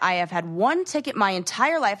 I have had one ticket my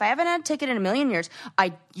entire life. I haven't had a ticket in a million years.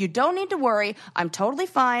 You don't need to worry. I'm totally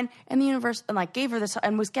fine. And the universe, and like gave her this,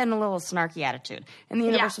 and was getting a little snarky attitude. And the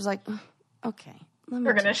universe was like, okay,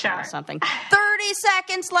 we're gonna show something. 30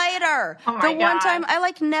 seconds later, the one time I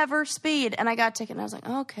like never speed, and I got a ticket, and I was like,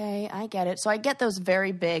 okay, I get it. So I get those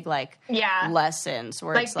very big like lessons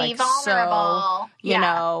where it's like, be vulnerable. So you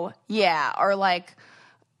know, or like.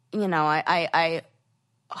 You know, I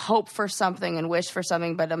hope for something and wish for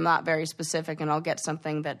something, but I'm not very specific, and I'll get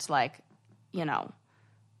something that's like, you know,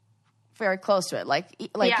 very close to it. Like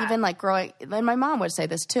even like growing, and my mom would say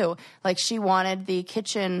this too. Like she wanted the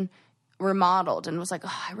kitchen remodeled and was like,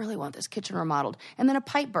 oh, I really want this kitchen remodeled. And then a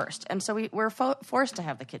pipe burst. And so we're forced to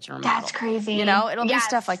have the kitchen remodeled. That's crazy. You know, it'll be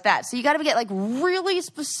stuff like that. So you got to get like really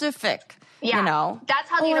specific, you know. That's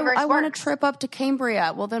how the universe works. I want to trip up to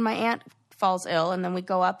Cambria. Well, then my aunt falls ill, and then we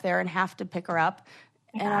go up there and have to pick her up.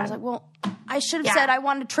 And I was like, well, I should have said I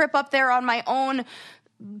wanted to trip up there on my own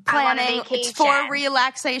planning. It's for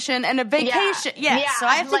relaxation and a vacation. So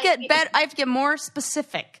I have to get I have to get more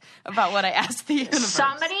specific about what I asked the universe.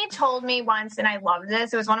 Somebody told me once, and I loved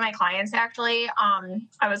this. It was one of my clients actually.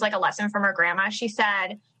 I was like a lesson from her grandma. She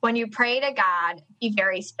said, when you pray to God, be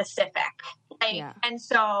very specific. And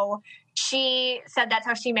so she said that's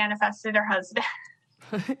how she manifested her husband.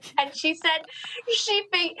 And she said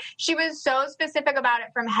she was so specific about it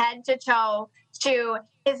from head to toe to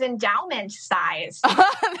his endowment size.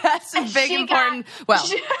 That's a big important,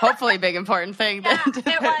 hopefully big important thing. Yeah,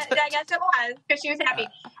 it was. I guess it was because she was happy.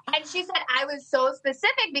 And she said I was so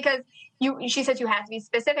specific because she said you have to be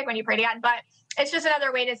specific when you pray to God, but it's just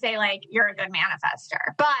another way to say like you're a good manifester.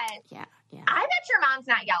 But I bet your mom's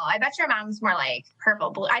not yellow. I bet your mom's more like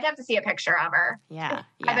purple blue. I'd have to see a picture of her. Yeah.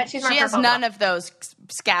 I bet she's more She has purple none blue. of those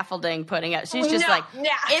scaffolding putting up. She's just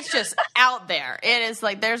it's just out there. It is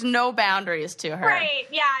like there's no boundaries to her. Right.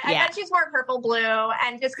 Yeah. I bet she's more purple blue,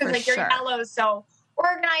 and just because like your yellow is so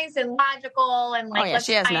organized and logical and like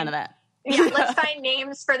she has none of that. Yeah, let's find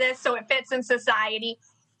names for this so it fits in society.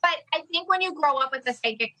 But I think when you grow up with a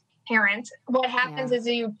psychic parent, what happens is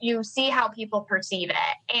you see how people perceive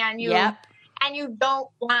it, and you don't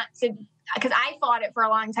want to, because I fought it for a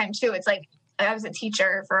long time too. It's like I was a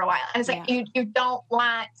teacher for a while, and it's like you don't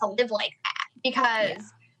want to live like that because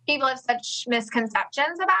people have such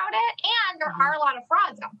misconceptions about it, and there are a lot of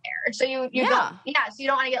frauds out there. So you don't, so you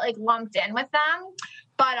don't want to get like lumped in with them.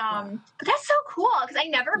 But that's so cool because I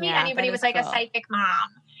never meet anybody with like a psychic mom.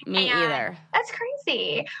 Me either. That's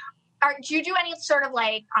crazy. Do you do any sort of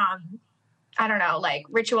like, I don't know, like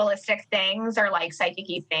ritualistic things or like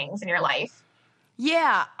psychic-y things in your life?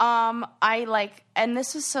 Yeah. I like, and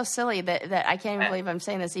this is so silly that I can't even believe I'm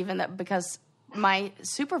saying this, even that because my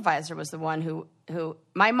supervisor was the one who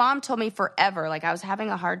my mom told me forever, like I was having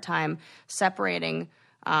a hard time separating,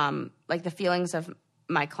 like the feelings of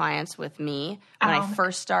my clients with me when I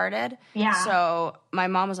first started. Yeah. So my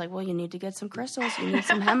mom was like, well, you need to get some crystals. You need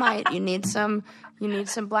some hemite. You need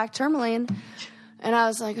some black tourmaline. And I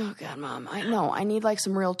was like, oh, God, Mom, I need, like,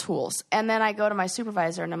 some real tools. And then I go to my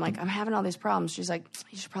supervisor, and I'm like, I'm having all these problems. She's like,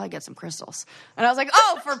 you should probably get some crystals. And I was like,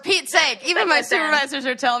 oh, for Pete's sake. Even my supervisors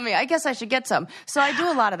are telling me, I guess I should get some. So I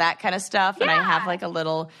do a lot of that kind of stuff. Yeah. And I have, like,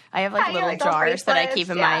 little jars that I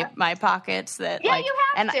keep in my pockets. That, yeah, like, you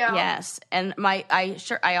have to. Yes. And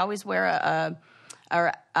I always wear a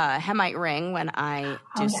hemite ring when I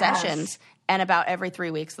do sessions. And about every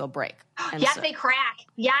 3 weeks, they'll break. And yes, they crack.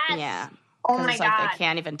 Yes. Yeah. Oh my God. Like they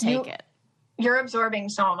can't even take it. You're absorbing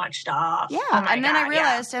so much stuff. Yeah. And then I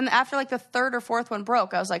realized, and after like the third or fourth one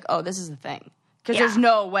broke, I was like, oh, this is the thing. Because there's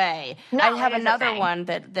no way. No, I have another one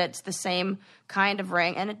that's the same kind of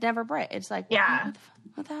ring, and it never breaks. It's like,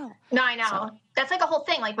 what the hell? No, I know. So, that's like a whole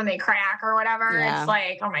thing, like when they crack or whatever. Yeah. It's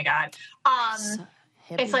like, oh my God.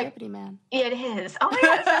 It's like, man. It is. Oh my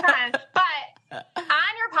God, it's so fun. But on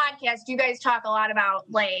your podcast, you guys talk a lot about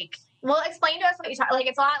like, well, explain to us what you talk. Like,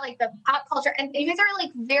 it's a lot like the pop culture, and you guys are like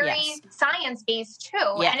very science based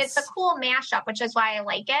too, and it's a cool mashup, which is why I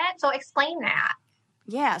like it. So, explain that.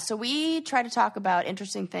 Yeah, so we try to talk about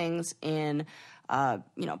interesting things in,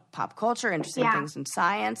 pop culture, interesting things in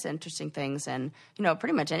science, interesting things in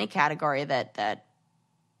pretty much any category that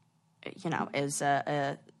is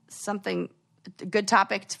something. Good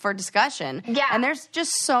topic for discussion. Yeah. And there's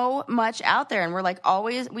just so much out there, and we're like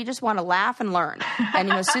we just want to laugh and learn.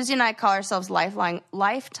 And Susie and I call ourselves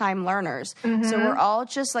lifetime learners. Mm-hmm. So we're all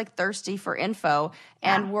just like thirsty for info,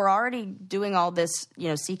 and we're already doing all this,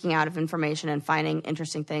 seeking out of information and finding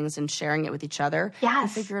interesting things and sharing it with each other.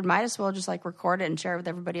 Yes. We figured might as well just like record it and share it with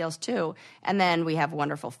everybody else too. And then we have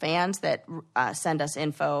wonderful fans that send us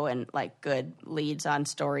info and like good leads on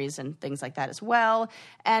stories and things like that as well.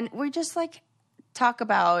 And we just like talk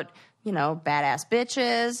about, badass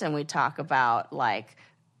bitches, and we talk about like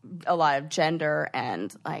a lot of gender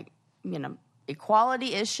and like,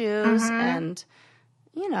 equality issues and,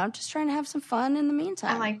 just trying to have some fun in the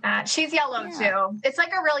meantime. I like that. She's yellow too. It's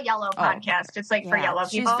like a real yellow podcast. It's like for yellow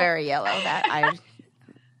people. She's very yellow. That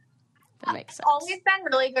makes sense. I've always been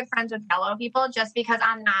really good friends with yellow people just because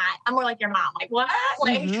I'm more like your mom. Like, what?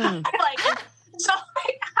 Like,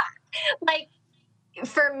 like,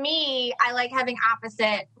 for me, I like having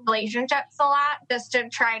opposite relationships a lot just to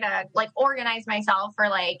try to like organize myself or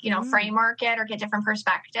like, framework it or get different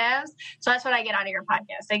perspectives. So that's what I get out of your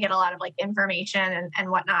podcast. I get a lot of like information and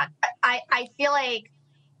whatnot. I feel like,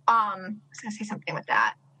 I was going to say something with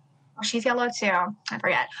that. Oh, she's yellow too. I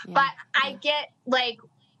forget. Yeah. But I get like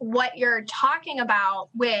what you're talking about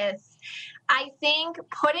with, I think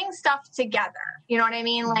putting stuff together, you know what I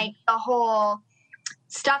mean? Like the whole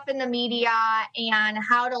stuff in the media and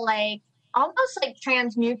how to like almost like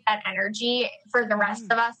transmute that energy for the rest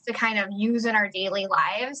of us to kind of use in our daily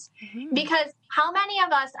lives. Because how many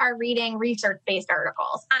of us are reading research-based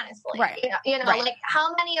articles, honestly? Right. Like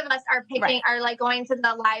how many of us are picking, are like going to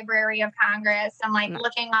the Library of Congress and like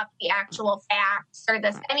looking up the actual facts or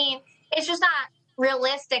this. I mean, it's just not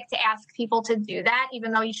realistic to ask people to do that,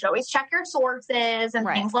 even though you should always check your sources and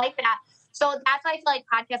things like that. So that's why I feel like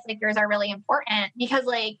podcasts like yours are really important because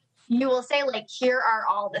like you will say like, here are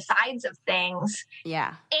all the sides of things in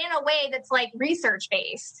a way that's like research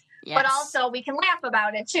based, but also we can laugh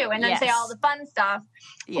about it too. And then say all the fun stuff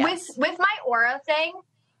with my aura thing.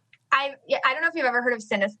 I don't know if you've ever heard of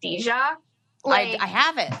synesthesia. Like I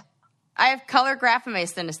have it. I have color grapheme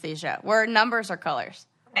synesthesia where numbers are colors.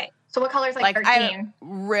 Okay. So what color is like 13? I'm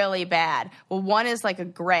really bad. Well, 1 is like a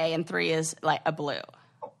gray and 3 is like a blue.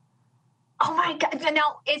 Oh my God.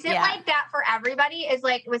 Now, is it like that for everybody? Is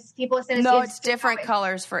like with people with synesthesia? No, it's different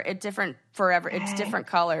colors it's different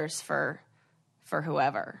colors for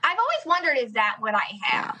whoever. I've always wondered, is that what I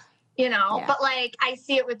have? But like I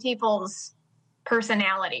see it with people's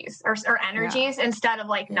personalities or energies instead of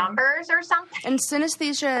like numbers or something. And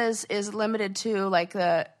synesthesia is limited to like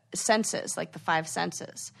the senses, like the 5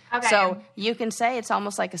 senses. Okay. So you can say it's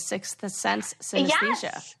almost like a 6th sense synesthesia.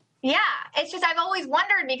 Yes. Yeah, it's just I've always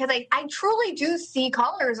wondered because I truly do see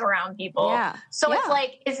colors around people. Yeah. So Yeah. it's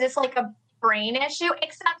like, is this like a brain issue?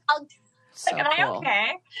 Except So am I cool.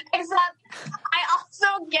 okay? Except I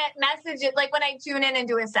also get messages like when I tune in and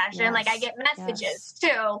do a session, like I get messages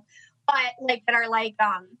too, but like that are like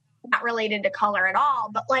not related to color at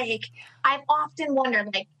all. But like I've often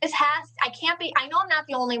wondered like I can't be. I know I'm not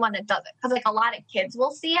the only one that does it because like a lot of kids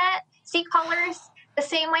will see colors the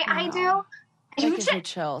same way I do. That gives me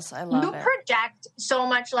chills. I love it. You project so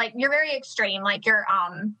much, like you're very extreme. Like you're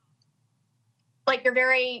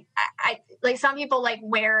very. Like some people like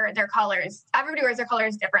wear their colors. Everybody wears their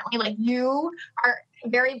colors differently. Like you are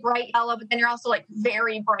very bright yellow, but then you're also like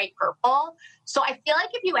very bright purple. So I feel like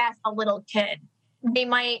if you ask a little kid, they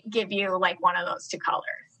might give you like one of those two colors.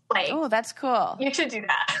 Like, oh, that's cool. You should do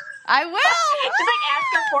that. I will. Just like ask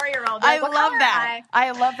a 4-year-old. Like, I love that. I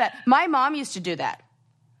love that. My mom used to do that.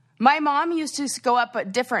 My mom used to go up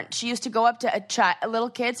different. She used to go up to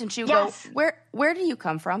little kids and she would go, where do you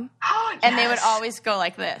come from? Oh, yes. And they would always go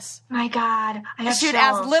like this. My God. She would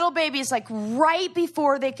ask little babies like right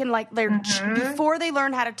before they can before they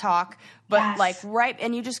learn how to talk, but like right,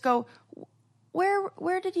 and you just go,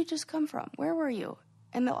 where did you just come from? Where were you?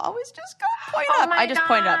 And they'll always just go point up. I just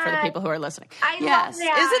pointed up for the people who are listening. I love that. Isn't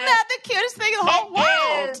that the cutest thing in the whole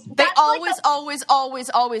world? They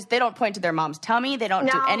always, they don't point to their mom's tummy. They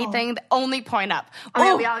don't do anything. They only point up.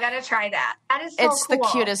 Oh, we all got to try that. That is so It's cool. the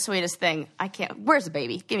cutest, sweetest thing. I can't. Where's the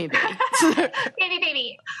baby? Give me a baby.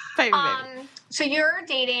 baby. Baby. So you're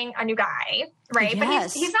dating a new guy, right?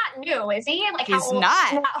 Yes. But he's not new, is he? Like he's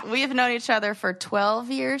not. No. We have known each other for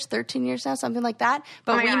 12 years, 13 years now, something like that.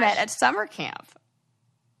 But we met at summer camp.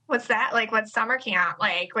 What's that? Like, what's summer camp?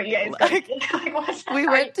 Like, what you guys go to? Like, what's that? We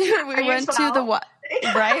went to the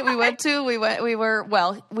right. We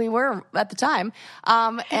were at the time.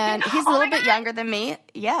 And he's a little bit younger than me.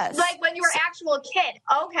 Yes. Like when you were actual kid.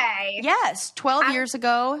 Okay. Yes. 12 years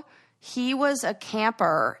ago, he was a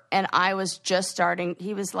camper and I was just starting.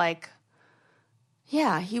 He was like,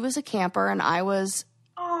 he was a camper and I was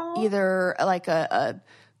either like a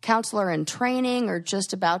counselor in training or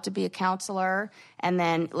just about to be a counselor. And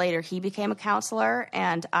then later he became a counselor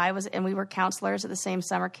and we were counselors at the same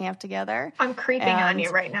summer camp together. I'm creeping on you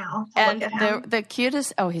right now. And the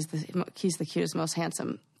cutest, he's the cutest, most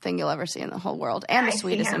handsome thing you'll ever see in the whole world. And the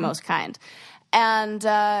sweetest and most kind. And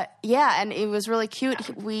and it was really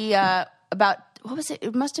cute. We, what was it?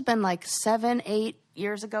 It must have been like 7-8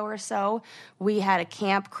 years ago or so. We had a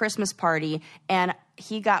camp Christmas party and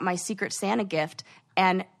he got my Secret Santa gift.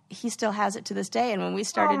 And he still has it to this day. And when we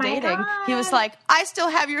started dating, he was like, I still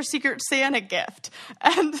have your Secret Santa gift.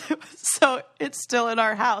 And so it's still in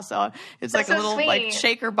our house. So it's like a little like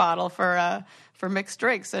shaker bottle for mixed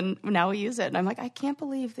drinks. And now we use it. And I'm like, I can't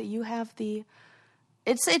believe that you have the...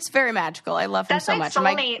 It's very magical. I love him so much.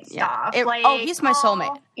 Soulmate stuff. He's my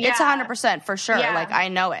soulmate. Yeah. It's 100% for sure. Yeah. Like I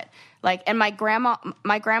know it. Like, and my grandma's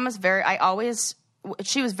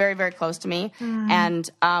she was very, very close to me. And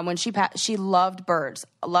when she passed, she loved birds,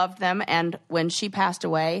 loved them. And when she passed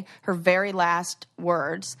away, her very last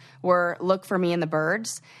words were, "Look for me in the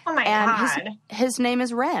birds." Oh my God. His name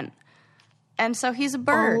is Wren. And so he's a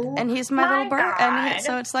bird, and he's my little bird. And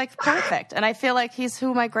so it's like perfect. And I feel like he's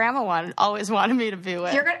who my grandma always wanted me to be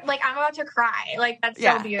with. You're gonna, like, I'm about to cry. Like, that's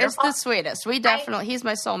so beautiful. It's the sweetest. He's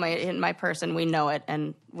my soulmate in my person. We know it.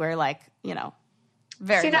 And we're like,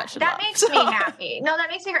 very much in love. That makes me happy. No, that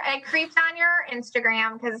makes me. I creeped on your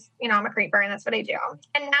Instagram because I'm a creeper and that's what I do.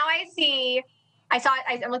 And now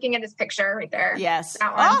I'm looking at this picture right there. Yes.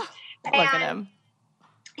 That one. Look at him.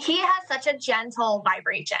 He has such a gentle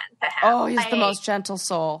vibration to him. Oh, he's the most gentle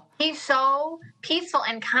soul. He's so peaceful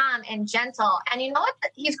and calm and gentle. And you know what?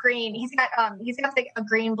 He's green. He's got like a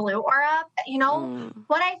green blue aura.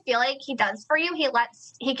 What I feel like he does for you?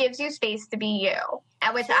 He gives you space to be you,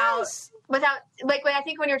 and without like when I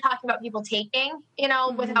think when you're talking about people taking,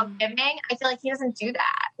 without giving, I feel like he doesn't do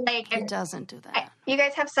that. Like he doesn't do that. You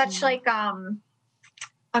guys have such like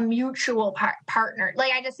a mutual partner.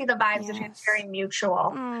 Like I just see the vibes of him very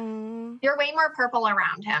mutual. You're way more purple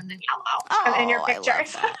around him than yellow in your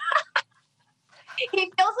pictures. He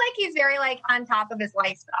feels like he's very like on top of his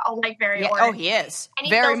lifestyle, like very ordered. Oh, he is.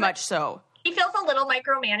 Very much so. He feels a little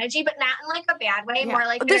micromanagey, but not in like a bad way. More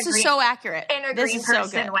like this is so accurate in a green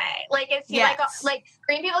person way. Like it's like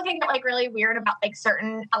green people can get like really weird about like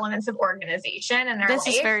certain elements of organization in their life.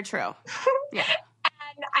 This is very true. Yeah.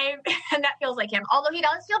 And that feels like him. Although he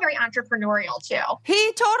does feel very entrepreneurial too.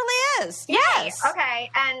 He totally is. Yes.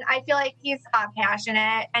 Okay. And I feel like he's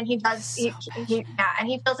passionate, and he does. And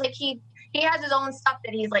he feels like he he has his own stuff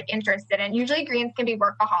that he's like interested in. Usually greens can be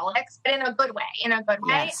workaholics, but in a good way.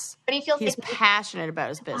 Yes. But he feels he's like passionate about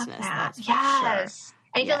his business. Yes. Sure.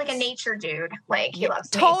 And he feels like a nature dude. Like he loves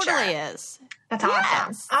totally nature. Is. That's awesome.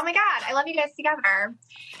 Yes. Oh my God. I love you guys together.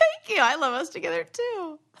 Thank you. I love us together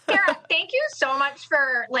too. Sarah, thank you so much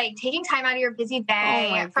for like taking time out of your busy day,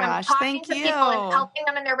 oh my from gosh, talking to you. people and helping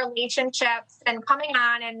them in their relationships and coming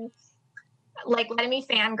on and like letting me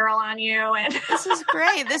fangirl on you. And this is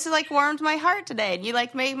great. This is like warmed my heart today. And you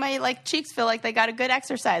like made my like cheeks feel like they got a good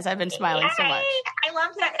exercise. I've been smiling so much. I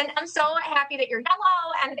love that. And I'm so happy that you're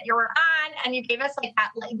yellow and that you were on and you gave us like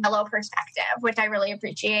that like yellow perspective, which I really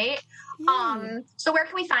appreciate. So where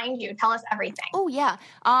can we find you? Tell us everything. Oh yeah.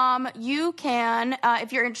 You can,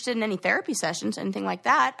 if you're interested in any therapy sessions, anything like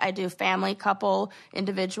that, I do family, couple,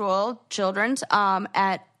 individual, children's,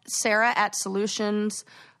 at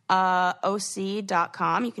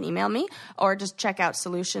sarah@solutionsoc.com. You can email me or just check out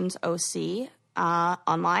Solutions OC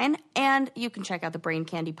online. And you can check out the Brain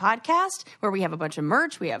Candy podcast where we have a bunch of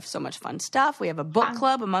merch. We have so much fun stuff. We have a book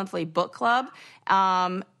club, a monthly book club.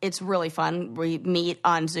 It's really fun. We meet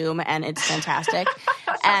on Zoom and it's fantastic.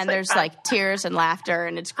 And there's like tears and laughter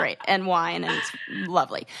and it's great, and wine, and it's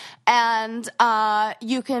lovely. And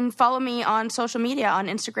you can follow me on social media, on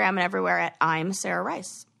Instagram and everywhere at I'm Sarah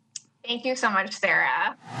Rice. Thank you so much,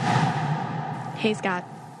 Sarah. Hey, Scott.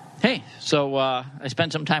 Hey, so I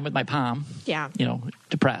spent some time with my Pom. Yeah.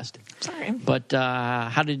 Depressed. Sorry. But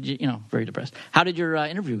how did very depressed. How did your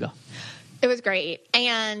interview go? It was great.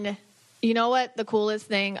 And you know what the coolest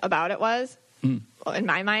thing about it was? In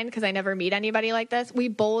my mind, because I never meet anybody like this, we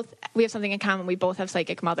have something in common. We both have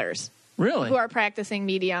psychic mothers. Really? Who are practicing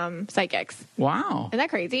medium psychics. Wow. Isn't that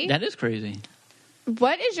crazy? That is crazy.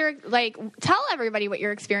 What is your, tell everybody what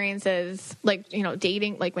your experience is,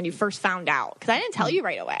 dating, when you first found out. Because I didn't tell you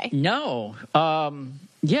right away. No.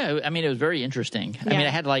 Yeah, I mean, it was very interesting. Yeah. I mean,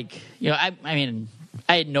 I had I didn't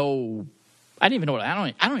even know I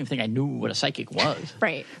don't even think I knew what a psychic was.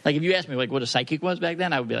 Right. Like, if you asked me, what a psychic was back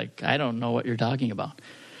then, I would be like, I don't know what you're talking about.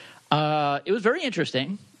 It was very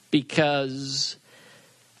interesting because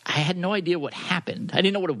I had no idea what happened. I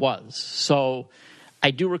didn't know what it was. So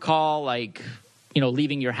I do recall,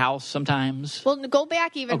 leaving your house sometimes. Well, go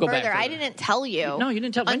back even further. Back further. I didn't tell you. No, you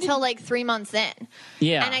didn't tell me. Until 3 months in.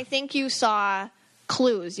 Yeah. And I think you saw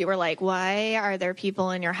clues. You were like, why are there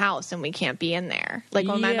people in your house and we can't be in there? When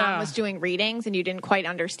my mom was doing readings and you didn't quite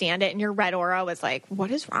understand it and your red aura was like,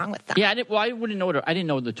 what is wrong with them? Yeah, I didn't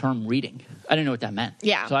know the term reading. I didn't know what that meant.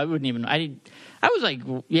 Yeah. So I was like,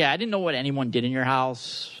 I didn't know what anyone did in your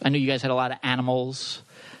house. I knew you guys had a lot of animals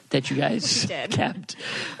that you guys kept.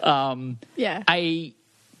 Yeah.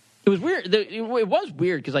 It was weird. It was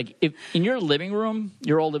weird because, if in your living room,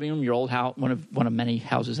 your old living room, your old house, one of many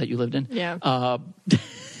houses that you lived in. Yeah.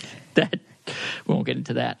 That we won't get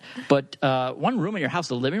into that. But one room in your house,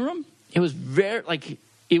 the living room, it was very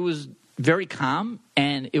calm,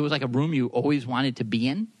 and it was like a room you always wanted to be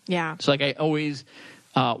in. Yeah. So I always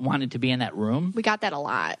wanted to be in that room. We got that a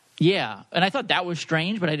lot. Yeah, and I thought that was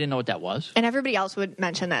strange, but I didn't know what that was. And everybody else would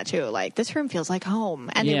mention that too, this room feels like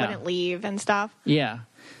home, and they wouldn't leave and stuff. Yeah.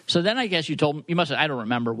 So then I guess you must have, I don't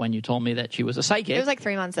remember when you told me that she was a psychic. It was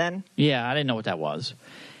 3 months in. Yeah, I didn't know what that was.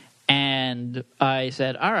 And I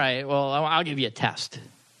said, all right, well, I'll give you a test.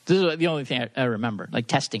 This is the only thing I remember,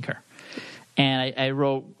 testing her. And I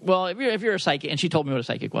wrote, well, if you're a psychic, and she told me what a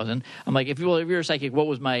psychic was, and I'm like, if you're a psychic, what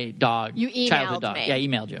was my dog? You emailed childhood dog? me. Yeah, I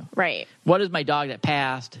emailed you. Right. What is my dog that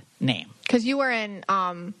passed? Name. Because you were in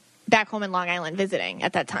back home in Long Island visiting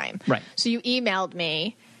at that time. Right. So you emailed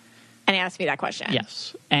me and asked me that question.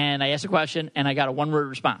 Yes. And I asked a question, and I got a one-word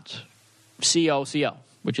response. C-O-C-O,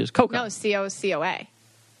 which is Coco. No, C-O-C-O-A.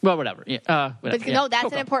 Well, whatever. Yeah, whatever. But no, that's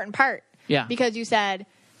Coco. an important part. Yeah. Because you said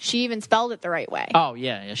she even spelled it the right way. Oh,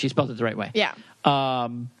 yeah. She spelled it the right way. Yeah.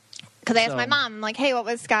 Because I asked my mom, I'm like, hey, what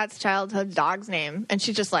was Scott's childhood dog's name? And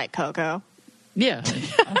she's just like, Coco. Yeah.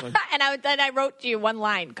 And then I wrote to you one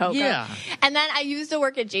line, Coco. Yeah. And then I used to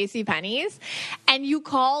work at JCPenney's, and you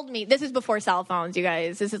called me. This is before cell phones, you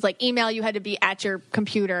guys. This is email. You had to be at your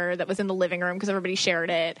computer that was in the living room because everybody shared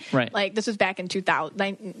it. Right. This was back in 2000.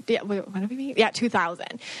 When did we meet? Yeah,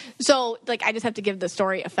 2000. So, I just have to give the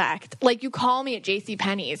story effect. You call me at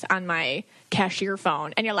JCPenney's on my cashier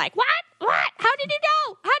phone, and you're like, what? How did you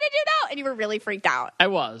know? How did you know? And you were really freaked out. I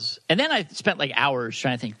was. And then I spent hours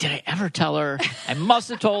trying to think, did I ever tell her? I must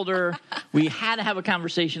have told her. We had to have a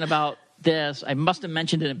conversation about this. I must have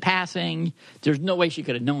mentioned it in passing. There's no way she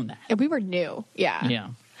could have known that. And we were new. Yeah. Yeah.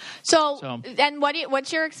 So and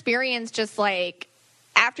what's your experience just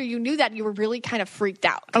after you knew that, you were really kind of freaked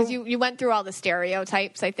out because you went through all the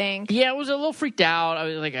stereotypes, I think. Yeah, I was a little freaked out. I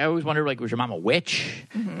was like, I always wondered, like, was your mom a witch?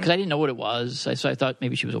 Because I didn't know what it was. So I thought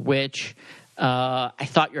maybe she was a witch. I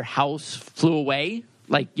thought your house flew away,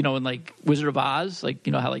 like, you know, in like Wizard of Oz, like,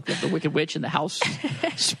 you know how like the Wicked Witch and the house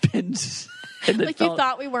spins. Like you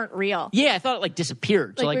thought we weren't real. Yeah, I thought it like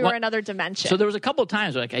disappeared. Like, we were another dimension. So there was a couple of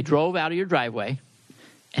times where, like, I drove out of your driveway,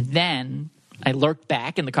 and then I lurked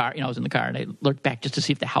back in the car. You know, I was in the car, and I lurked back just to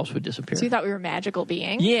see if the house would disappear. So you thought we were magical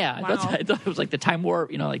beings? Yeah, wow. I thought it was like the time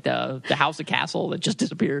warp. You know, like the house, the castle that just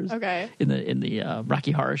disappears. Okay. In the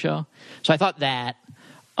Rocky Horror Show. So I thought that.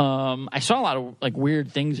 I saw a lot of like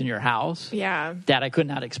weird things in your house. Yeah. That I could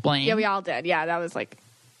not explain. Yeah, we all did. Yeah, that was like.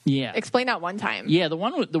 Yeah. Explain that one time. Yeah, the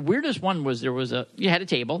weirdest one was you had a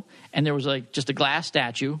table, and there was like just a glass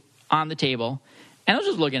statue on the table, and I was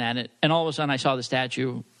just looking at it, and all of a sudden I saw the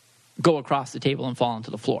statue go across the table and fall onto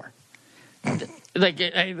the floor. Like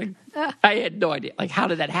I had no idea. Like, how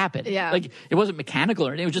did that happen? Yeah. Like, it wasn't mechanical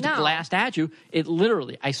or anything. It was just a glass statue. It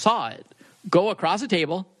literally, I saw it go across the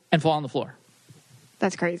table and fall on the floor.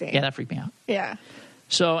 That's crazy. Yeah, that freaked me out. Yeah.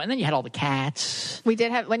 So, and then you had all the cats. We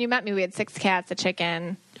did have, when you met me, we had 6 cats, a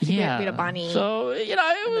chicken. Yeah. We had a bunny. So, you know,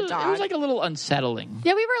 it was like a little unsettling.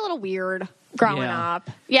 Yeah, we were a little weird growing up.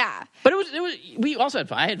 Yeah. But it was, we also had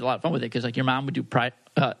fun. I had a lot of fun with it because, like, your mom would do,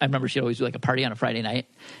 I remember she'd always do, like, a party on a Friday night.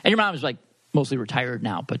 And your mom was, like, mostly retired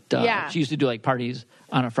now, but she used to do, like, parties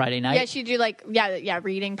on a Friday night. Yeah, she'd do, like,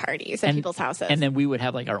 reading parties at people's houses. And then we would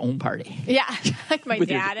have, like, our own party. Yeah, like my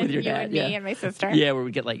dad and you dad, and me and my sister. Yeah, where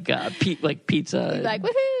we'd get, like, pizza, like,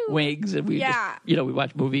 woohoo! Wings, and we we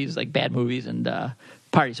watch movies, like bad movies, and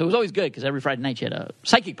party. So it was always good because every Friday night she had a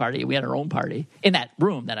psychic party. We had our own party in that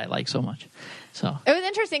room that I liked so much. So it was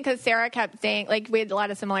interesting because Sarah kept saying, like, we had a lot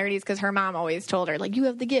of similarities because her mom always told her, like, you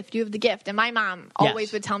have the gift, and my mom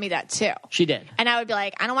always would tell me that too. She did, and I would be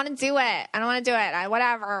like, I don't want to do it. I don't want to do it.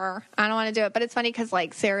 Whatever. I don't want to do it. But it's funny because,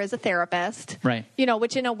 like, Sarah's a therapist, right? You know,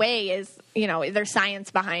 which in a way is, you know, there's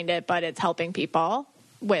science behind it, but it's helping people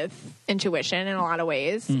with intuition in a lot of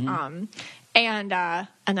ways. Mm-hmm. And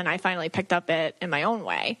then I finally picked up it in my own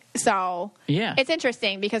way. So it's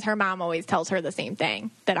interesting because her mom always tells her the same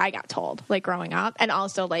thing that I got told, like, growing up. And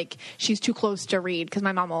also, like, she's too close to read because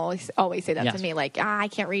my mom will always say that to me, like, I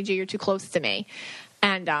can't read you. You're too close to me.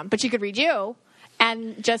 And but she could read you.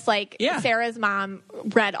 And just like Sarah's mom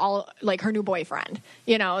read all, like, her new boyfriend,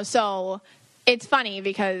 you know. So it's funny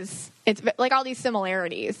because it's like all these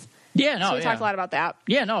similarities. Yeah, no. So we talked a lot about that.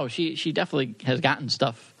 Yeah, no. She definitely has gotten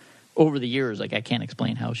stuff over the years. Like, I can't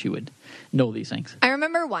explain how she would know these things. I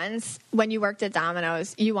remember once when you worked at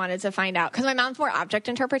Domino's, you wanted to find out, because my mom's more object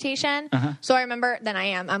interpretation. So I remember,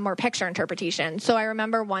 I'm more picture interpretation. So I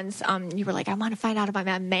remember once you were like, I want to find out about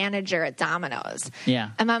my manager at Domino's.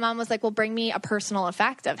 Yeah. And my mom was like, well, bring me a personal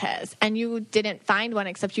effect of his. And you didn't find one,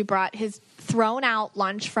 except you brought his thrown out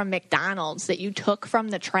lunch from McDonald's that you took from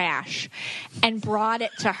the trash and brought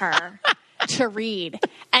it to her. To read.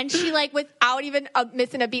 And she, like, without even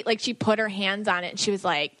missing a beat, like, she put her hands on it and she was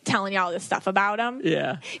like telling you all this stuff about him.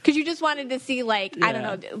 Yeah. Because you just wanted to see, like, I don't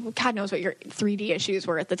know, God knows what your 3D issues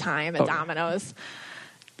were at the time at Domino's.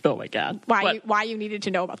 Oh my God. Why you needed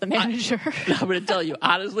to know about the manager. I'm going to tell you,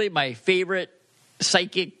 honestly, my favorite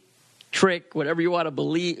psychic trick, whatever you want to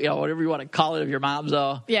believe, you know, whatever you want to call it of your mom's,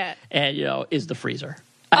 though. Yeah. And, you know, is the freezer.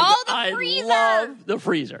 The freezer. I love the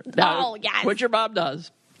freezer. Now, yes. What your mom does.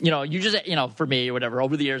 You know, you just, you know, for me or whatever,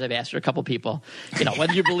 over the years I've asked her a couple people, you know,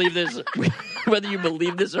 whether you believe this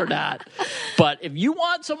or not. But if you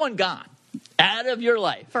want someone gone out of your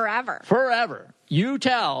life forever, you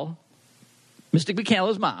tell Mystic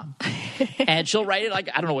Michaela's mom, and she'll write it like,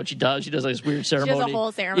 I don't know what she does. She does like this weird ceremony. She does a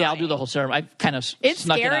whole ceremony. Yeah, I'll do the whole ceremony. I've kind of it's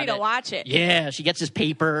snuck scary it on to watch it. Yeah, she gets this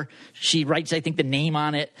paper. She writes, I think, the name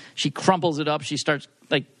on it. She crumples it up. She starts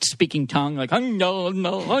like speaking tongue, like no,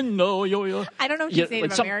 yo. I don't know if she's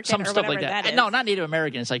Native American some or stuff whatever like that. is. No, not Native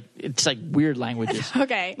American. It's like weird languages.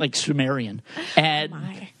 Okay. Like Sumerian. And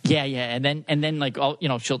and then like all, you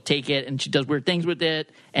know, she'll take it and she does weird things with it,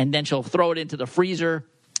 and then she'll throw it into the freezer.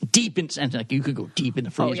 Deep in, and like you could go deep in the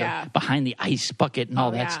freezer behind the ice bucket and all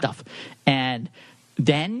that stuff, and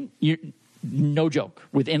then you, no joke,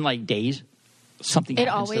 within like days, something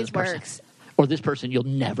happens always to this person. works. Or this person, you'll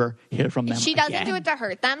never hear from them. She doesn't do it to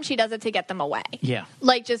hurt them. She does it to get them away. Yeah,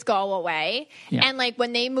 like just go away. Yeah. And like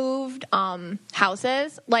when they moved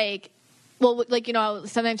houses, like. Well, like, you know,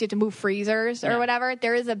 sometimes you have to move freezers or whatever.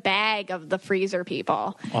 There is a bag of the freezer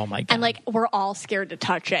people. Oh, my God. And, like, we're all scared to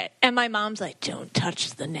touch it. And my mom's like, don't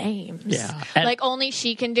touch the names. Yeah. Like, only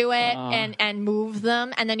she can do it and move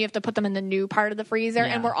them. And then you have to put them in the new part of the freezer.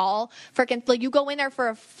 Yeah. And we're all freaking, like, you go in there for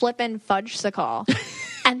a flippin' fudge-sicle.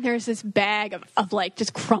 and there's this bag of like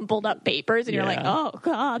just crumpled up papers, and you're like, oh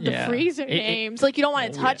God, the freezer names. Like, you don't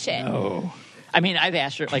want to touch it. No. I mean, I've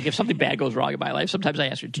asked her, like, if something bad goes wrong in my life, sometimes I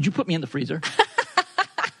ask her, did you put me in the freezer?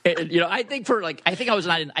 And, I think I was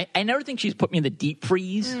not in, I never think she's put me in the deep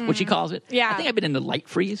freeze, what she calls it. Yeah. I think I've been in the light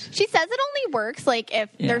freeze. She says it only works, like, if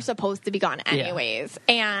they're supposed to be gone anyways.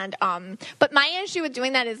 Yeah. And, but my issue with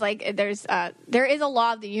doing that is, like, there is a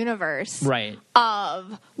law of the universe. Right.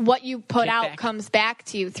 Of what you put out comes back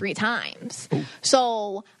to you 3 times. Ooh.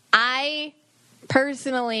 So I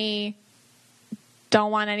personally don't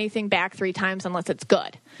want anything back 3 times unless it's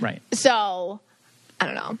good. Right. So, I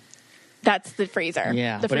don't know. That's the freezer.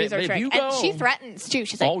 Yeah. The freezer trick. And she threatens, too.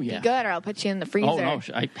 She's like, be good or I'll put you in the freezer. Oh, no.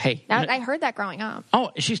 I heard that growing up.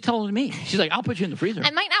 Oh, she's telling me. She's like, I'll put you in the freezer.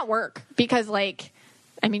 It might not work because, like,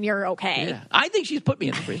 I mean, you're okay. Yeah. I think she's put me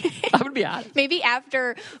in the freezer. I'm going to be honest. Maybe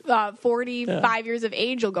after 45 years of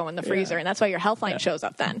age, you'll go in the freezer, and that's why your health line shows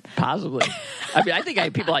up then. Possibly. I mean, I think I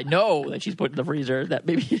have people I know that she's put in the freezer that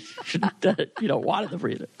maybe shouldn't, want in the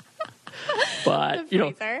freezer. But,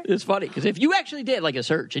 it's funny because if you actually did like a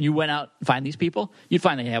search and you went out and find these people, you'd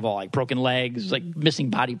find they have all like broken legs, like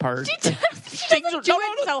missing body parts. She doesn't do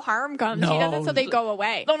it so harm comes. She does it so they go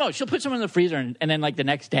away. No, she'll put someone in the freezer and then like the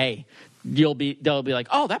next day they'll be like,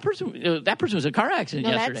 oh, that person was in a car accident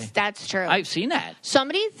yesterday. That's true. I've seen that.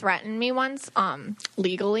 Somebody threatened me once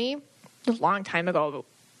legally a long time ago.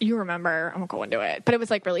 You remember, I won't go into it, but it was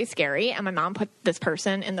like really scary. And my mom put this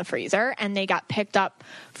person in the freezer and they got picked up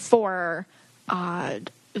for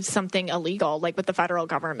something illegal, like with the federal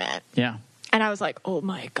government. Yeah. And I was like, oh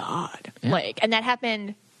my God. Yeah. And that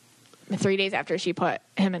happened 3 days after she put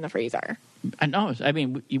him in the freezer. I know. I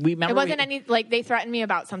mean, we remember. It wasn't they threatened me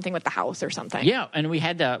about something with the house or something. Yeah. And we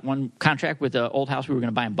had that one contract with the old house we were going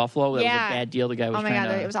to buy in Buffalo. That was a bad deal. The guy was trying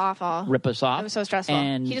to it was awful. Rip us off. It was so stressful.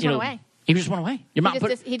 And he just went away. He just went away. Your mom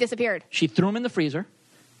he disappeared. She threw him in the freezer,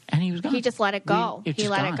 and he was gone. He just let it go. He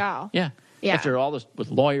let it go. Yeah. After all this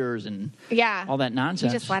with lawyers and all that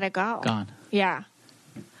nonsense. He just let it go. Gone. Yeah.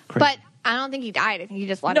 Crazy. But I don't think he died. I think he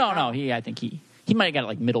just let it go. No. I think he might have got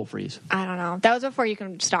like middle freeze. I don't know. That was before you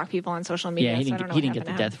can stalk people on social media. Yeah, he didn't get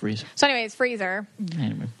the death freeze. So anyways, freezer.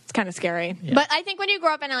 Anyway. It's kind of scary. Yeah. But I think when you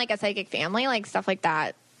grow up in like a psychic family, like stuff like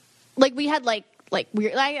that, like we had like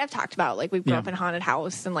weird, like I've talked about, like we grew up in a haunted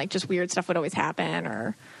house and like just weird stuff would always happen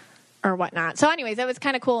or whatnot. So anyways, it was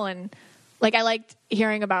kind of cool. And like, I liked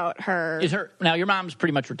hearing about her. Now your mom's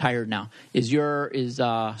pretty much retired now. She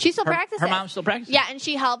still practices. Her mom still practices? Yeah. And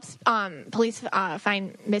she helps police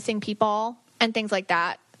find missing people and things like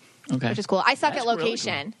that. Okay. Which is cool. I suck at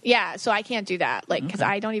location. Really cool. Yeah. So I can't do that. Like, cause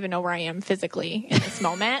I don't even know where I am physically in this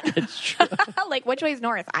moment. It's true. Like which way is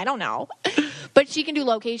north? I don't know. But she can do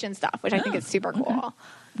location stuff, which I think is super cool. Okay.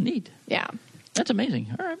 Neat. Yeah. That's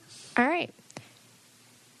amazing. All right.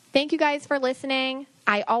 Thank you guys for listening.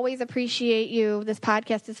 I always appreciate you. This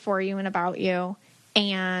podcast is for you and about you.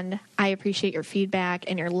 And I appreciate your feedback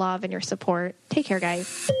and your love and your support. Take care,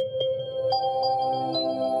 guys.